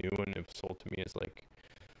bought it new and it was sold to me as, like,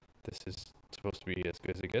 this is supposed to be as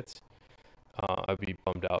good as it gets, I'd be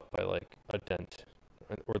bummed out by, like, a dent.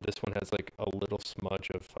 Or this one has, like, a little smudge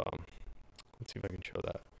of, let's see if I can show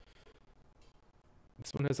that.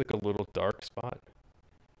 This one has, like, a little dark spot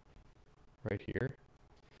right here.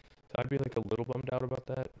 So I'd be, like, a little bummed out about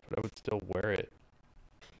that, but I would still wear it.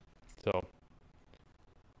 So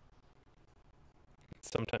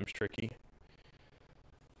it's sometimes tricky.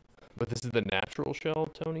 But this is the natural shell,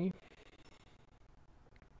 Tony.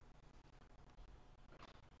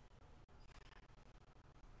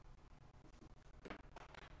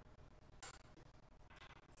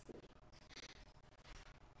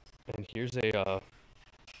 And here's a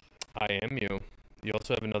I am you. You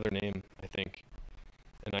also have another name, I think.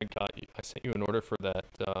 And I sent you an order for that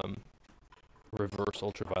reverse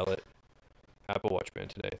ultraviolet Apple Watch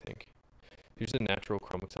band today, I think. Here's a natural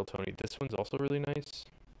Chrome Excel, Tony. This one's also really nice.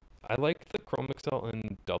 I like the Chrome Excel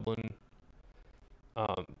in Dublin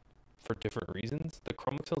for different reasons. The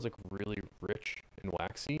Chrome Excel is, like, really rich and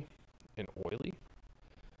waxy and oily.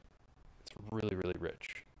 It's really, really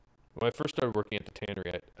rich. When I first started working at the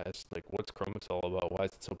tannery, I asked, like, what's Chrome Excel about? Why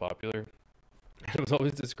is it so popular? And it was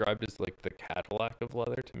always described as, like, the Cadillac of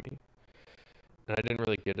leather to me. And I didn't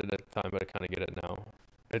really get it at the time, but I kind of get it now.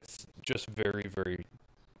 It's just very, very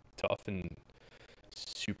tough and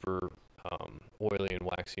super oily and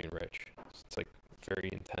waxy and rich. It's, like, very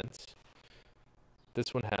intense.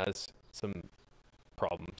 This one has some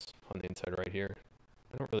problems on the inside right here.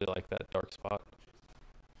 I don't really like that dark spot.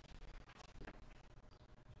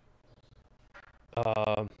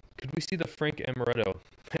 Could we see the Frank Amaretto?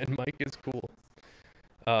 And Mike is cool.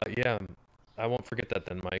 Yeah, I won't forget that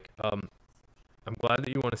then, Mike. I'm glad that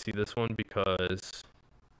you want to see this one because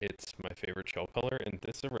it's my favorite shell color, and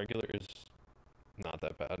this irregular is not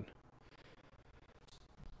that bad.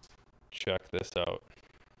 Check this out.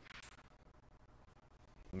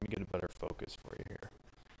 Let me get a better focus for you here.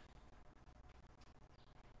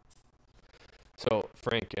 So,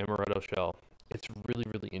 Frank Amaretto shell. It's really,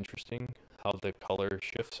 really interesting how the color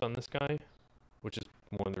shifts on this guy, which is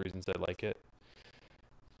one of the reasons I like it.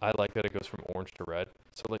 I like that it goes from orange to red.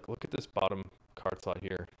 So, like, look at this bottom card slot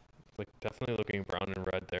here. Like, definitely looking brown and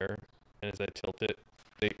red there. And as I tilt it,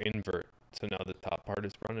 they invert. So now the top part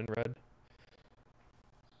is brown and red.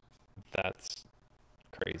 That's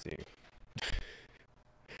crazy.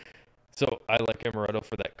 So I like Amaretto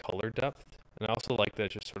for that color depth. And I also like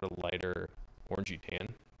that just sort of lighter orangey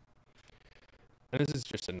tan. And this is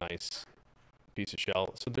just a nice piece of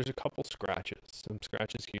shell. So there's a couple scratches. Some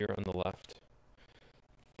scratches here on the left.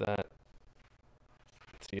 That,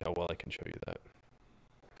 let's see how well I can show you that.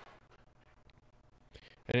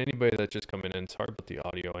 And anybody that's just coming in, sorry about the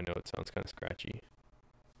audio. I know it sounds kind of scratchy.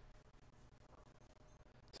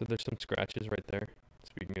 So there's some scratches right there.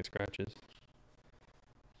 Speaking of scratches.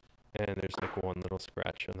 And there's, like, one little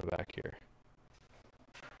scratch on the back here.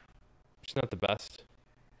 Which is not the best.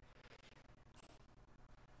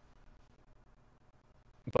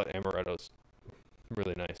 But Amaretto's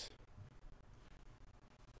really nice.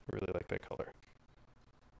 I really like that color.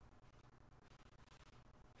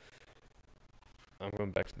 I'm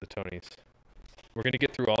going back to the Tonys. We're going to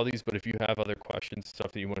get through all these, but if you have other questions,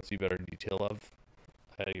 stuff that you want to see better detail of,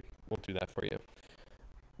 I will do that for you.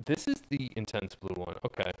 This is the intense blue one.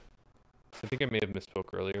 Okay. I think I may have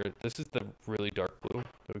misspoke earlier. This is the really dark blue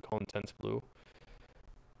that we call intense blue.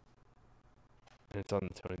 And it's on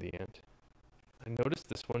the tone of the ant. I noticed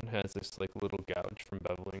this one has this like little gouge from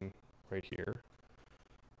beveling right here,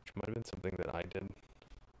 which might have been something that I did.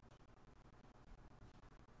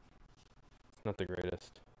 It's not the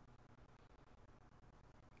greatest.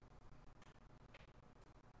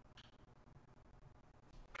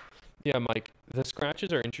 Yeah, Mike, the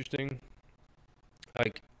scratches are interesting.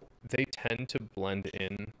 Like, they tend to blend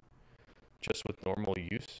in just with normal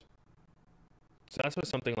use. So that's what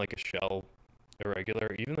something like a shell,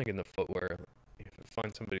 irregular, even like in the footwear, if you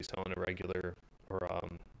find somebody selling irregular or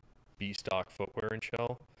B stock footwear and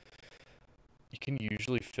shell, you can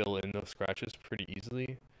usually fill in those scratches pretty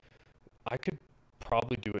easily. I could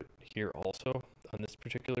probably do it here also on this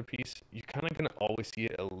particular piece. You're kind of going to always see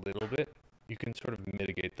it a little bit. You can sort of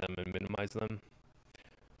mitigate them and minimize them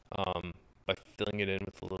by filling it in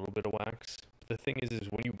with a little bit of wax. The thing is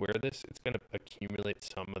when you wear this, it's going to accumulate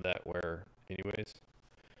some of that wear anyways.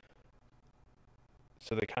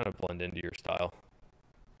 So they kind of blend into your style.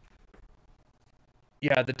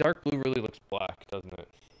 Yeah, the dark blue really looks black, doesn't it?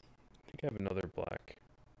 I think I have another black.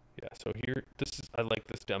 Yeah, so here, I like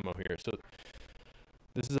this demo here. So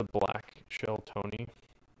this is a black shell Tony,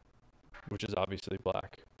 which is obviously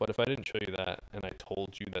black. But if I didn't show you that and I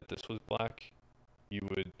told you that this was black, you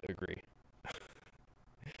would agree.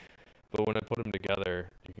 But when I put them together,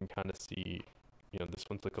 you can kind of see, you know, this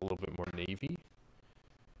one's like a little bit more navy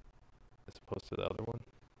as opposed to the other one.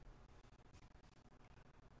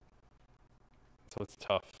 So it's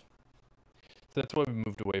tough. So that's why we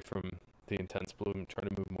moved away from the intense blue and trying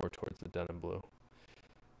to move more towards the denim blue.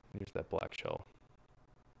 Here's that black shell.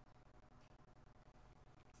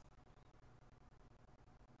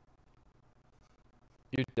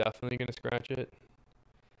 You're definitely going to scratch it.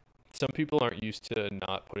 Some people aren't used to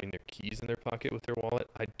not putting their keys in their pocket with their wallet.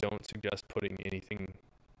 I don't suggest putting anything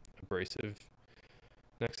abrasive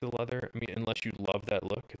next to the leather. I mean, unless you love that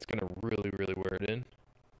look, it's going to really, really wear it in.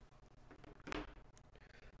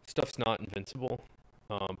 Stuff's not invincible,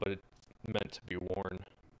 but it's meant to be worn.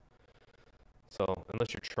 So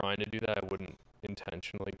unless you're trying to do that, I wouldn't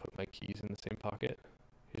intentionally put my keys in the same pocket.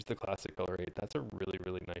 Here's the classic color 8. That's a really,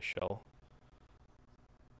 really nice shell.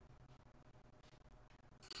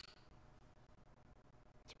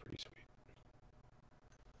 It's pretty sweet.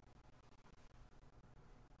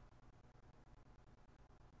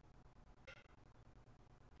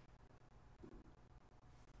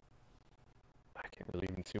 I can't really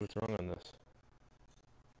even see what's wrong on this.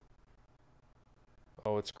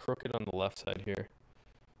 Oh, it's crooked on the left side here.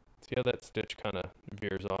 See how that stitch kind of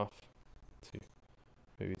veers off? Let's see.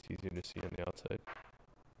 Maybe it's easier to see on the outside.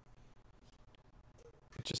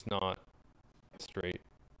 It's just not straight.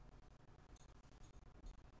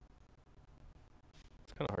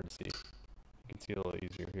 It's kind of hard to see. You can see it a little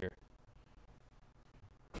easier here.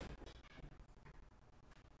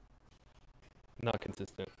 Not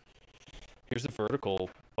consistent. Here's the vertical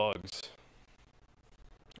bugs.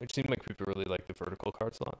 It seemed like people really like the vertical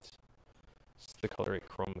card slots. It's the color 8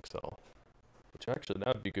 Chrome Excel, which actually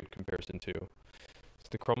that would be a good comparison too. It's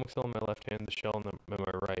the Chrome Excel on my left hand, the shell on my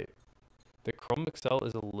right. The Chrome Excel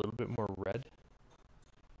is a little bit more red,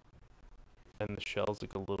 and the shell's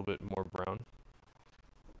like a little bit more brown.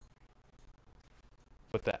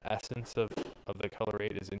 But the essence of the color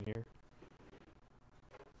 8 is in here.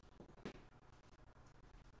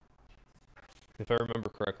 If I remember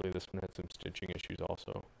correctly, this one had some stitching issues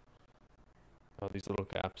also. These little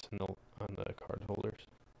gaps on the card holders.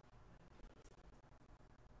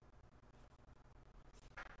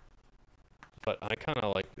 But I kind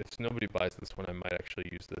of like, if nobody buys this one, I might actually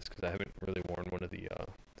use this because I haven't really worn one of the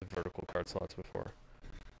vertical card slots before.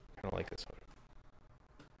 Kind of like this one.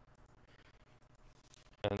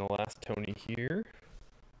 And the last Tony here.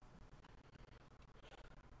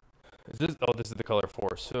 Is this? Oh, this is the color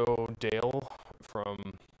 4. So Dale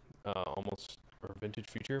from Almost or Vintage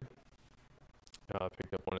Future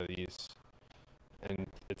picked up one of these, and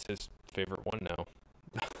it's his favorite one now.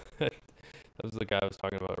 That was the guy I was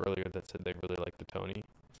talking about earlier that said they really like the Tony.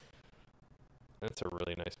 That's a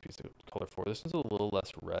really nice piece of color 4. This is a little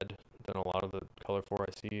less red than a lot of the color 4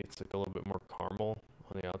 I see. It's like a little bit more caramel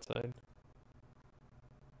on the outside,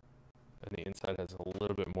 and the inside has a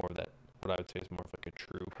little bit more of that, what I would say is more of like a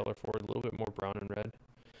true color 4, a little bit more brown and red.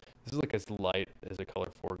 This is like as light as a color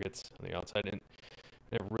 4 gets on the outside, and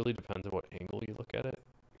it really depends on what angle you look at it,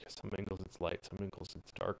 because some angles it's light, some angles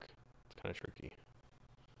it's dark. It's kind of tricky.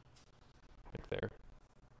 Like there,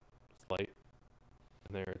 it's light,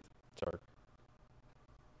 and there it's dark.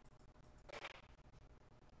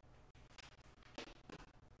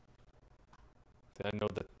 I know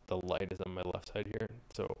that the light is on my left side here,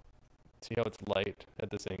 so see how it's light at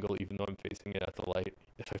this angle even though I'm facing it at the light?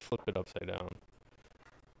 If I flip it upside down,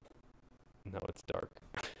 now it's dark.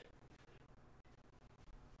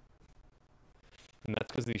 And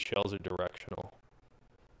that's because these shells are directional.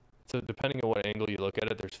 So depending on what angle you look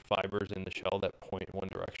at it, there's fibers in the shell that point one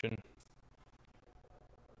direction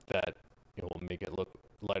that will make it look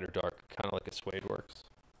light or dark, kind of like a suede works.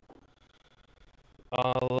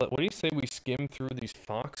 What do you say we skim through these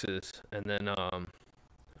foxes and then I'm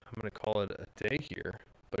gonna call it a day here.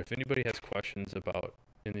 But if anybody has questions about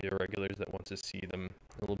in the irregulars that wants to see them in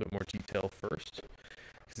a little bit more detail first,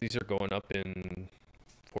 because these are going up in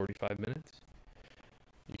 45 minutes,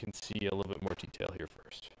 you can see a little bit more detail here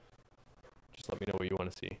first. Just let me know what you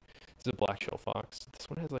want to see. This is a black shell fox. This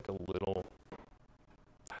one has like a little,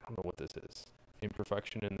 I don't know what this is,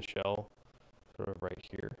 imperfection in the shell, sort of right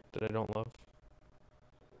here, that I don't love.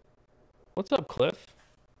 What's up, Cliff?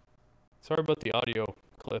 Sorry about the audio,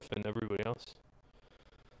 Cliff, and everybody else.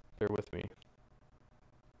 Bear with me.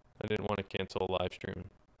 I didn't want to cancel a live stream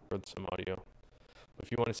for some audio. But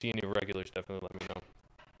if you want to see any irregulars, definitely let me know.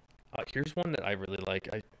 Here's one that I really like.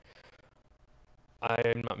 I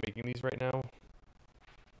am not making these right now,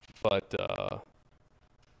 but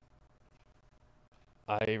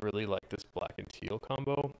I really like this black and teal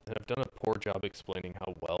combo, and I've done a poor job explaining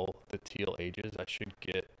how well the teal ages. I should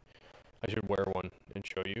wear one and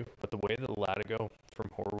show you, but the way the Latigo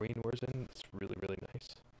from Horween wears in, it's really, really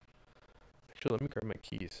nice. Actually, let me grab my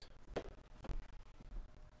keys.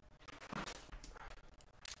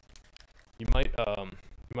 You might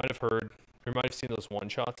have heard, or might have seen those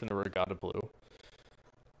one-shots in the Regatta Blue.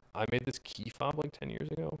 I made this key fob like 10 years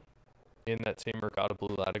ago in that same Regatta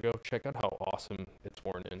Blue Latigo. Check out how awesome it's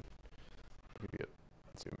worn in. I'll give you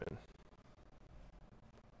a zoom in.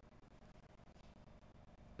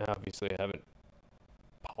 Now, obviously, I haven't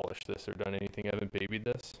polished this or done anything. I haven't babied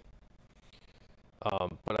this.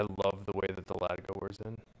 But I love the way that the Latigo wears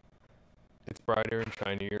in. It's brighter and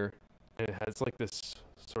shinier, and it has like this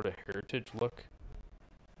sort of heritage look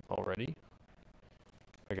already.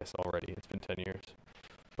 I guess already, it's been 10 years.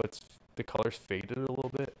 But the color's faded a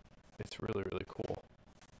little bit. It's really, really cool.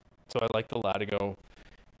 So I like the Latigo,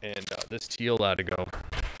 and this teal Latigo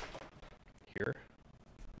here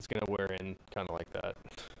is going to wear in kind of like that.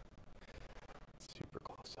 Super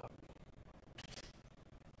close up.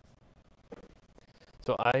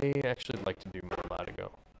 So I actually like to do more Latigo.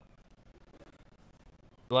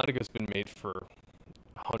 The Latigo's been made for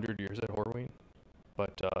 100 years at Horween,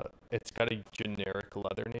 but it's got a generic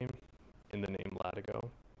leather name in the name Latigo.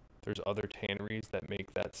 There's other tanneries that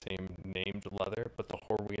make that same named leather, but the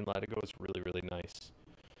Horween Latigo is really, really nice.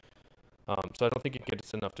 So I don't think it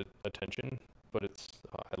gets enough attention, but it's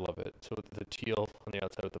I love it. So the teal on the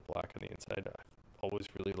outside with the black on the inside, I've always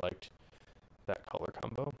really liked that color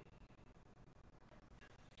combo.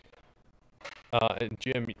 And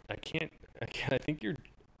Jim, I think you're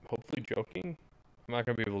hopefully joking. I'm not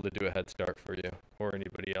gonna be able to do a head start for you or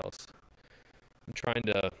anybody else. I'm trying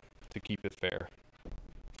to keep it fair.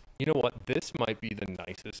 You know what? This might be the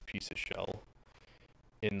nicest piece of shell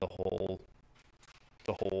in the whole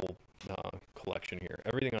collection here.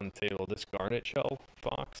 Everything on the table. This garnet shell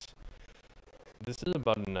fox. This is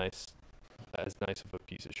about as nice of a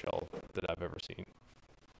piece of shell that I've ever seen.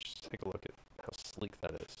 Just take a look at how sleek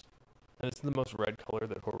that is. And it's the most red color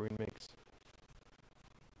that Horween makes.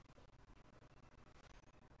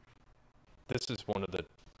 This is one of the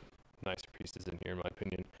nicer pieces in here, in my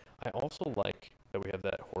opinion. I also like that we have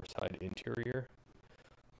that horsehide interior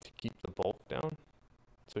to keep the bulk down.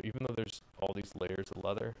 So even though there's all these layers of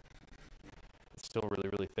leather, it's still really,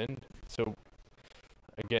 really thin. So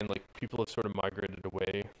again, like people have sort of migrated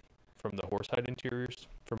away from the horsehide interiors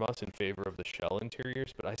from us in favor of the shell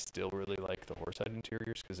interiors, but I still really like the horsehide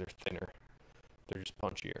interiors because they're thinner. They're just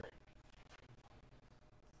punchier.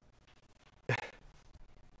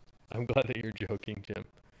 I'm glad that you're joking, Jim.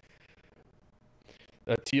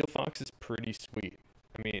 Teal fox is pretty sweet.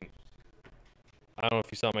 I mean, I don't know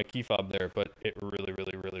if you saw my key fob there, but it really,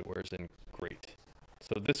 really, really wears in great.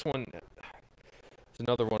 So this one is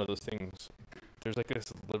another one of those things. There's like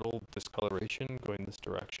this little discoloration going this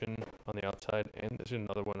direction on the outside, and there's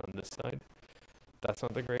another one on this side. That's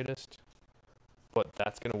not the greatest, but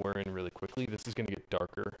that's going to wear in really quickly. This is going to get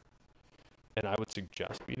darker, and I would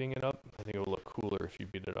suggest beating it up. I think it will look cooler if you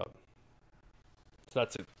beat it up. So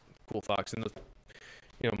that's a cool fox. And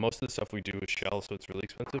most of the stuff we do is shell, so it's really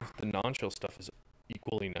expensive. The non-shell stuff is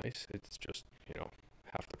equally nice. It's just,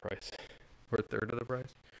 half the price or a third of the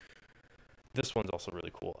price. This one's also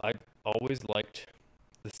really cool. I always liked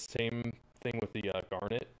the same thing with the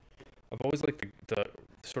garnet. I've always liked the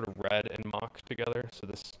mock together. So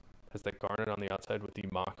this has that garnet on the outside with the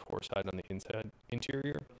mock horsehide on the inside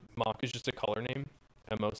interior. Mock is just a color name,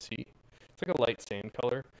 M-O-C. It's like a light sand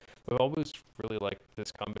color. I've always really liked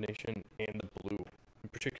this combination and the blue, in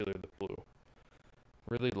particular the blue.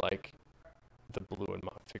 Really like the blue and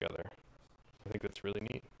mock together. I think that's really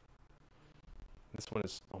neat. This one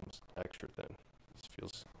is almost extra thin. This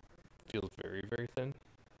feels very, very thin.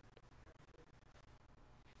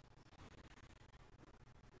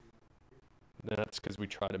 And that's because we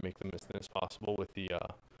try to make them as thin as possible with the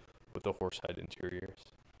horsehide interiors.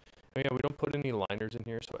 Oh yeah, we don't put any liners in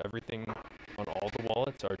here, so everything on all the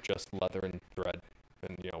wallets are just leather and thread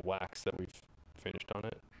and wax that we've finished on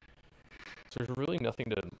it. So there's really nothing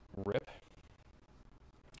to rip.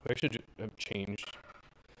 We actually have changed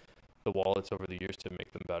the wallets over the years to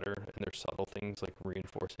make them better, and there's subtle things like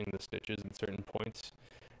reinforcing the stitches in certain points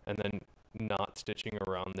and then not stitching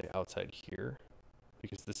around the outside here,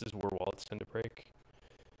 because this is where wallets tend to break.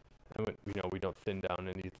 And we don't thin down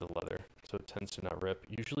any of the leather, so it tends to not rip.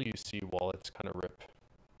 Usually you see wallets kind of rip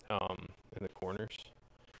in the corners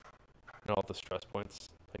and all the stress points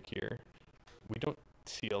like here. We don't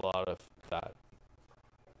see a lot of that.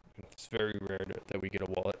 It's very rare that we get a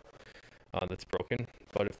wallet that's broken,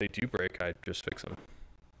 but if they do break, I just fix them.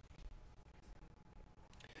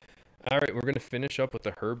 All right, we're gonna finish up with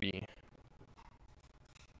the Herbie.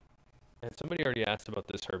 And somebody already asked about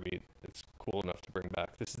this Herbie. It's cool enough to bring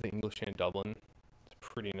back. This is the English Hand Dublin. It's a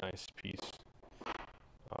pretty nice piece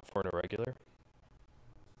for an irregular.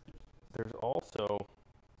 There's also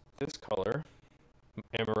this color,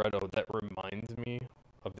 amaretto, that reminds me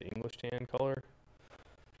of the English Tan color.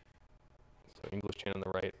 So English Tan on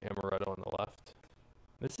the right, amaretto on the left.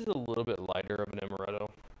 This is a little bit lighter of an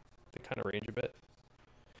amaretto. They kind of range a bit.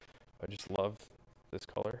 I just love this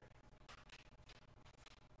color.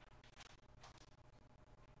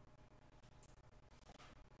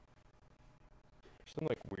 Some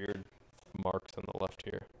like weird marks on the left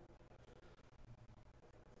here.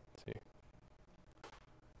 Let's see.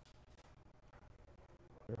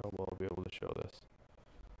 I wonder how well I'll be able to show this.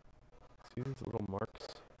 See these little marks?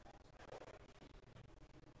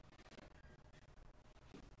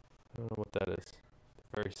 I don't know what that is.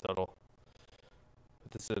 Very subtle.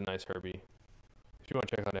 But this is a nice Herbie. If you want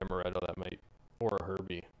to check out amaretto, that might, or a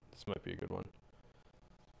Herbie, this might be a good one.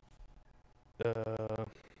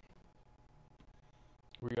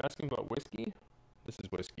 Were you asking about whiskey? This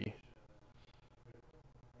is whiskey.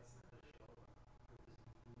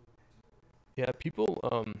 Yeah, people,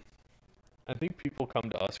 I think people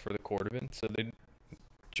come to us for the cordovan, so they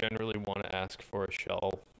generally want to ask for a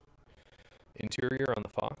shell interior on the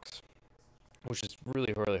fox, which is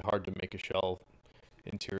really, really hard to make a shell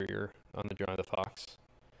interior on the John of the Fox.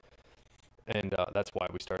 And that's why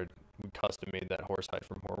we custom made that horsehide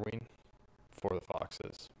from Horween for the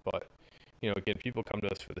foxes. But again, people come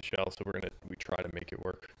to us for the shell, so we try to make it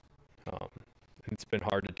work. And it's been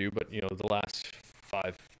hard to do, but the last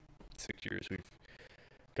 5-6 years we've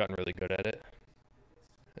gotten really good at it.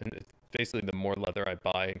 And basically, the more leather I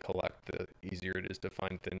buy and collect, the easier it is to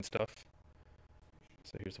find thin stuff.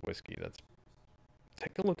 So here's the whiskey.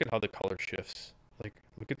 Take a look at how the color shifts. Like,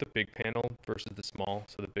 look at the big panel versus the small.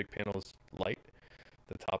 So the big panel is light.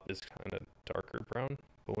 The top is kind of darker brown.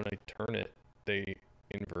 But when I turn it, they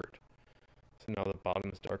invert. So now the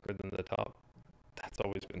bottom is darker than the top. That's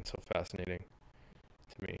always been so fascinating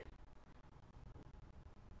to me.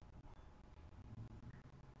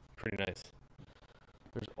 Pretty nice.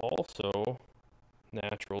 There's also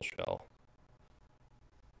natural shell.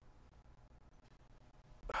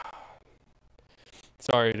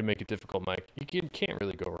 Sorry to make it difficult, Mike. You can't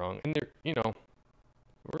really go wrong. And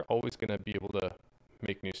we're always going to be able to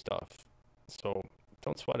make new stuff. So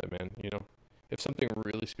don't sweat it, man. If something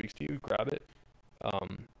really speaks to you, grab it.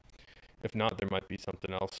 If not, there might be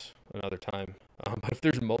something else another time. But if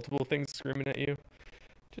there's multiple things screaming at you,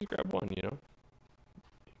 just grab one,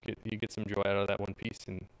 You get some joy out of that one piece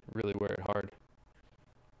and really wear it hard.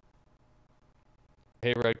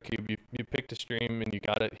 Hey, Red Cube, you picked a stream and you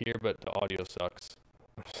got it here, but the audio sucks.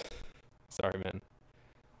 Sorry, man.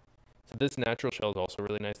 So this natural shell is also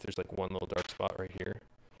really nice. There's like one little dark spot right here,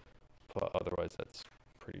 but otherwise that's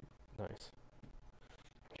pretty nice.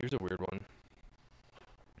 Here's a weird one.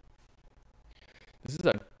 This is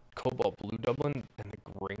a cobalt blue Dublin, and the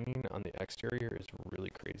grain on the exterior is really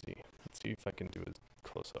crazy. Let's see if I can do a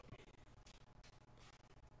close up.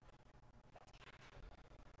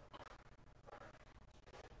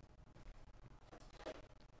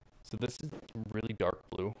 So this is really dark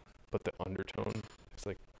blue, but the undertone is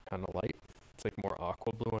like kind of light. It's like more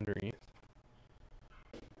aqua blue underneath.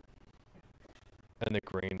 And the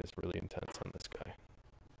grain is really intense on this guy.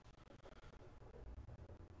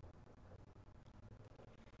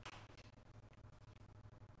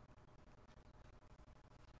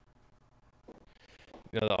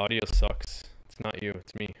 You know, the audio sucks. It's not you,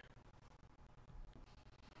 it's me.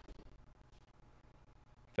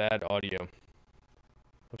 Bad audio. I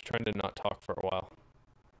was trying to not talk for a while.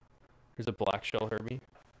 Here's a black shell Herbie.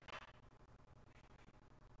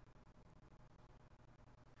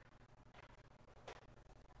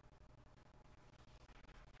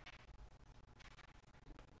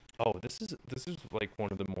 Oh, this is like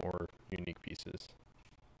one of the more unique pieces.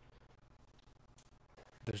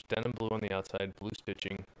 There's denim blue on the outside, blue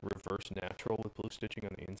stitching, reverse natural with blue stitching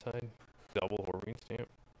on the inside, double Horween stamp.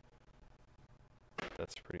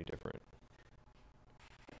 That's pretty different.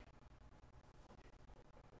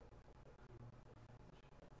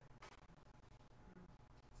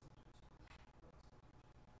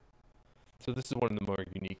 So this is one of the more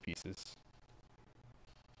unique pieces.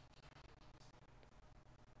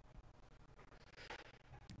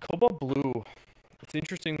 Cobalt blue, it's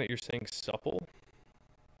interesting that you're saying supple.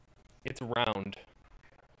 It's round.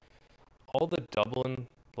 All the Dublin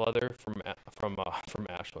leather from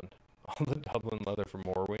Ashland, all the Dublin leather from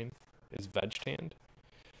Horween is veg tanned.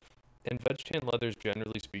 And veg tan leathers,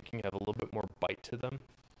 generally speaking, have a little bit more bite to them.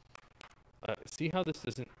 See how this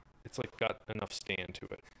isn't, it's like got enough stand to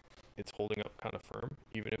it. It's holding up kind of firm,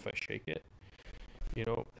 even if I shake it, you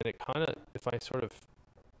know, and it kind of, if I sort of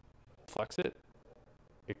flex it,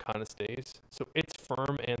 it kind of stays. So it's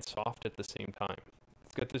firm and soft at the same time.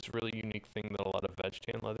 It's got this really unique thing that a lot of veg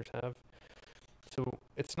tan leathers have. So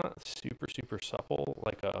it's not super, super supple,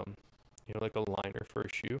 like you know, like a liner for a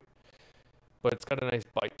shoe, but it's got a nice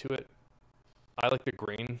bite to it. I like the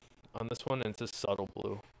grain on this one, and it's a subtle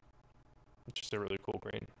blue. It's just a really cool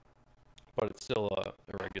grain, but it's still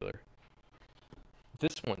irregular.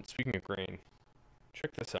 This one, speaking of grain,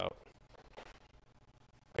 check this out.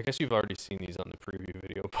 I guess you've already seen these on the preview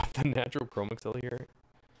video, but the natural chrome excel here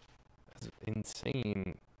has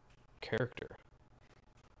insane character.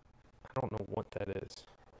 I don't know what that is.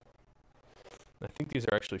 I think these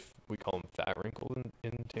are actually, we call them fat wrinkles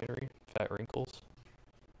in tannery, fat wrinkles.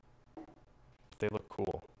 They look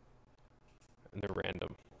cool, and they're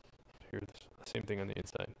random. Here's the same thing on the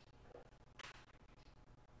inside.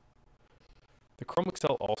 The chrome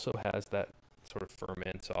excel also has that sort of firm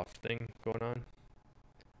and soft thing going on.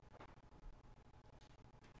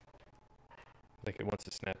 Like it wants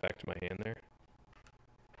to snap back to my hand there,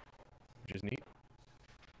 which is neat.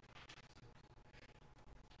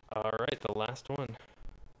 All right, the last one.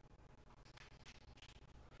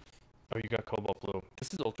 Oh, you got cobalt blue.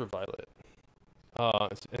 This is ultraviolet. I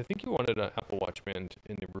think you wanted an Apple Watch band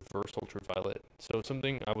in the reverse ultraviolet. So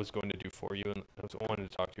something I was going to do for you, and I wanted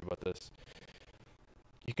to talk to you about this.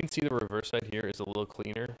 You can see the reverse side here is a little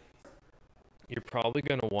cleaner. You're probably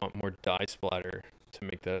going to want more dye splatter to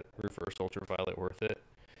make that reverse ultraviolet worth it.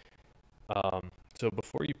 So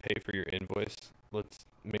before you pay for your invoice, let's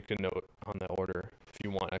make a note on the order if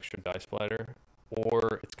you want extra dye splatter,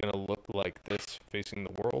 or it's going to look like this facing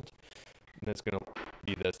the world, and it's going to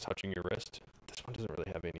be this touching your wrist. This one doesn't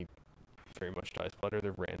really have very much dye splatter.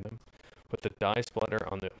 They're random, but the dye splatter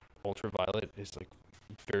on the ultraviolet is like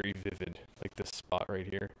very vivid, like this spot right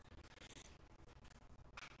here.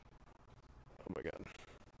 Oh my god.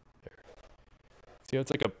 There. See how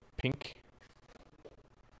it's like a pink?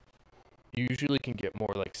 You usually can get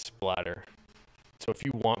more like splatter. So if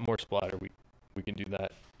you want more splatter, we can do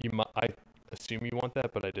that. I assume you want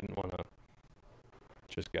that, but I didn't want to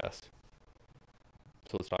just guess.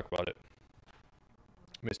 So let's talk about it.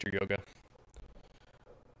 Mr. Yoga.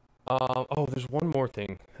 Oh, there's one more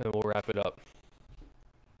thing, and we'll wrap it up.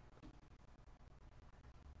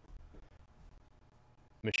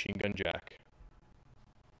 Machine gun jack.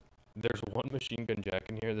 There's one machine gun jack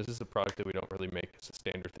in here. This is a product that we don't really make as a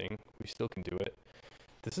standard thing. We still can do it.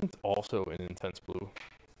 This is also an intense blue,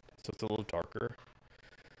 so it's a little darker.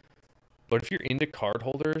 But if you're into card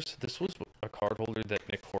holders, this was a card holder that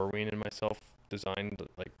Nick Horween and myself designed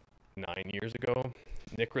like 9 years ago.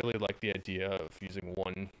 Nick really liked the idea of using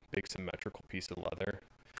one big symmetrical piece of leather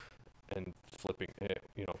and flipping it,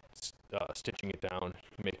 you know, stitching it down,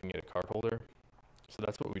 making it a card holder. So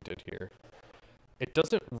that's what we did here. It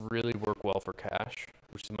doesn't really work well for cash,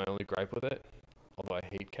 which is my only gripe with it. Although I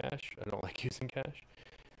hate cash, I don't like using cash.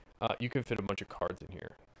 You can fit a bunch of cards in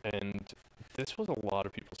here, and this was a lot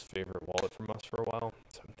of people's favorite wallet from us for a while,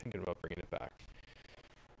 so I'm thinking about bringing it back.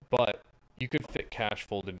 But you could fit cash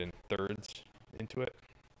folded in thirds into it,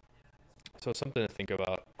 so something to think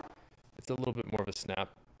about. It's a little bit more of a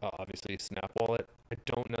snap, obviously a snap wallet. I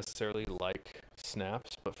don't necessarily like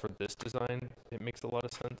snaps, but for this design, it makes a lot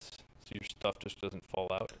of sense. So your stuff just doesn't fall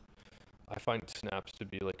out. I find snaps to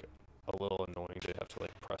be like a little annoying to have to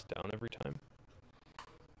like press down every time.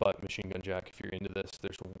 But machine gun jack, if you're into this,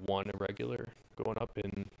 there's one irregular going up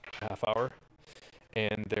in a half hour,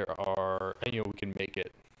 and there are, and, you know, we can make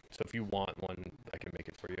it. So if you want one, I can make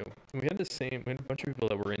it for you. And we had a bunch of people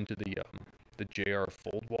that were into the JR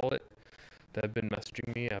Fold wallet that have been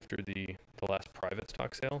messaging me after the last private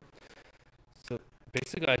stock sale. So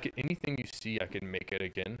basically, anything you see, I can make it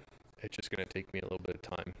again. It's just gonna take me a little bit of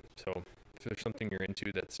time. So if there's something you're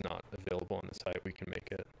into that's not available on the site, we can make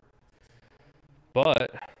it.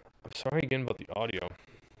 But I'm sorry again about the audio.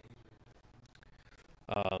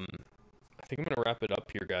 I think I'm gonna wrap it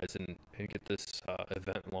up here, guys, and get this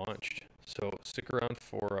event launched. So stick around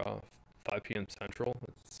for 5 p.m. Central,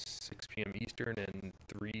 it's 6 p.m. Eastern, and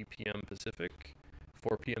 3 p.m. Pacific,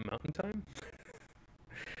 4 p.m. Mountain Time.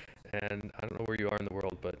 And I don't know where you are in the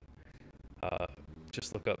world, but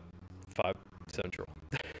just look up 5 Central.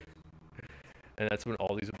 And that's when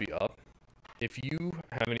all these will be up. If you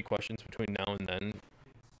have any questions between now and then,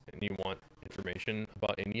 and you want information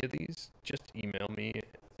about any of these, just email me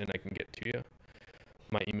and I can get to you.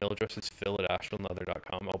 My email address is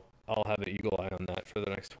phil@ashlandleather.com. I'll have an eagle eye on that for the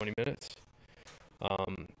next 20 minutes.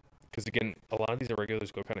 Because again, a lot of these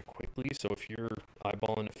irregulars go kind of quickly, so if you're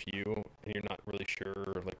eyeballing a few and you're not really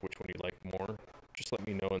sure like which one you like more, just let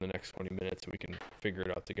me know in the next 20 minutes and we can figure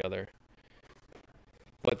it out together.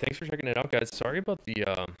 But thanks for checking it out, guys. Sorry about the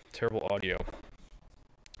terrible audio.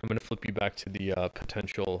 I'm going to flip you back to the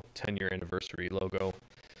potential 10-year anniversary logo.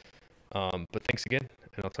 But thanks again,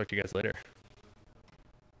 and I'll talk to you guys later.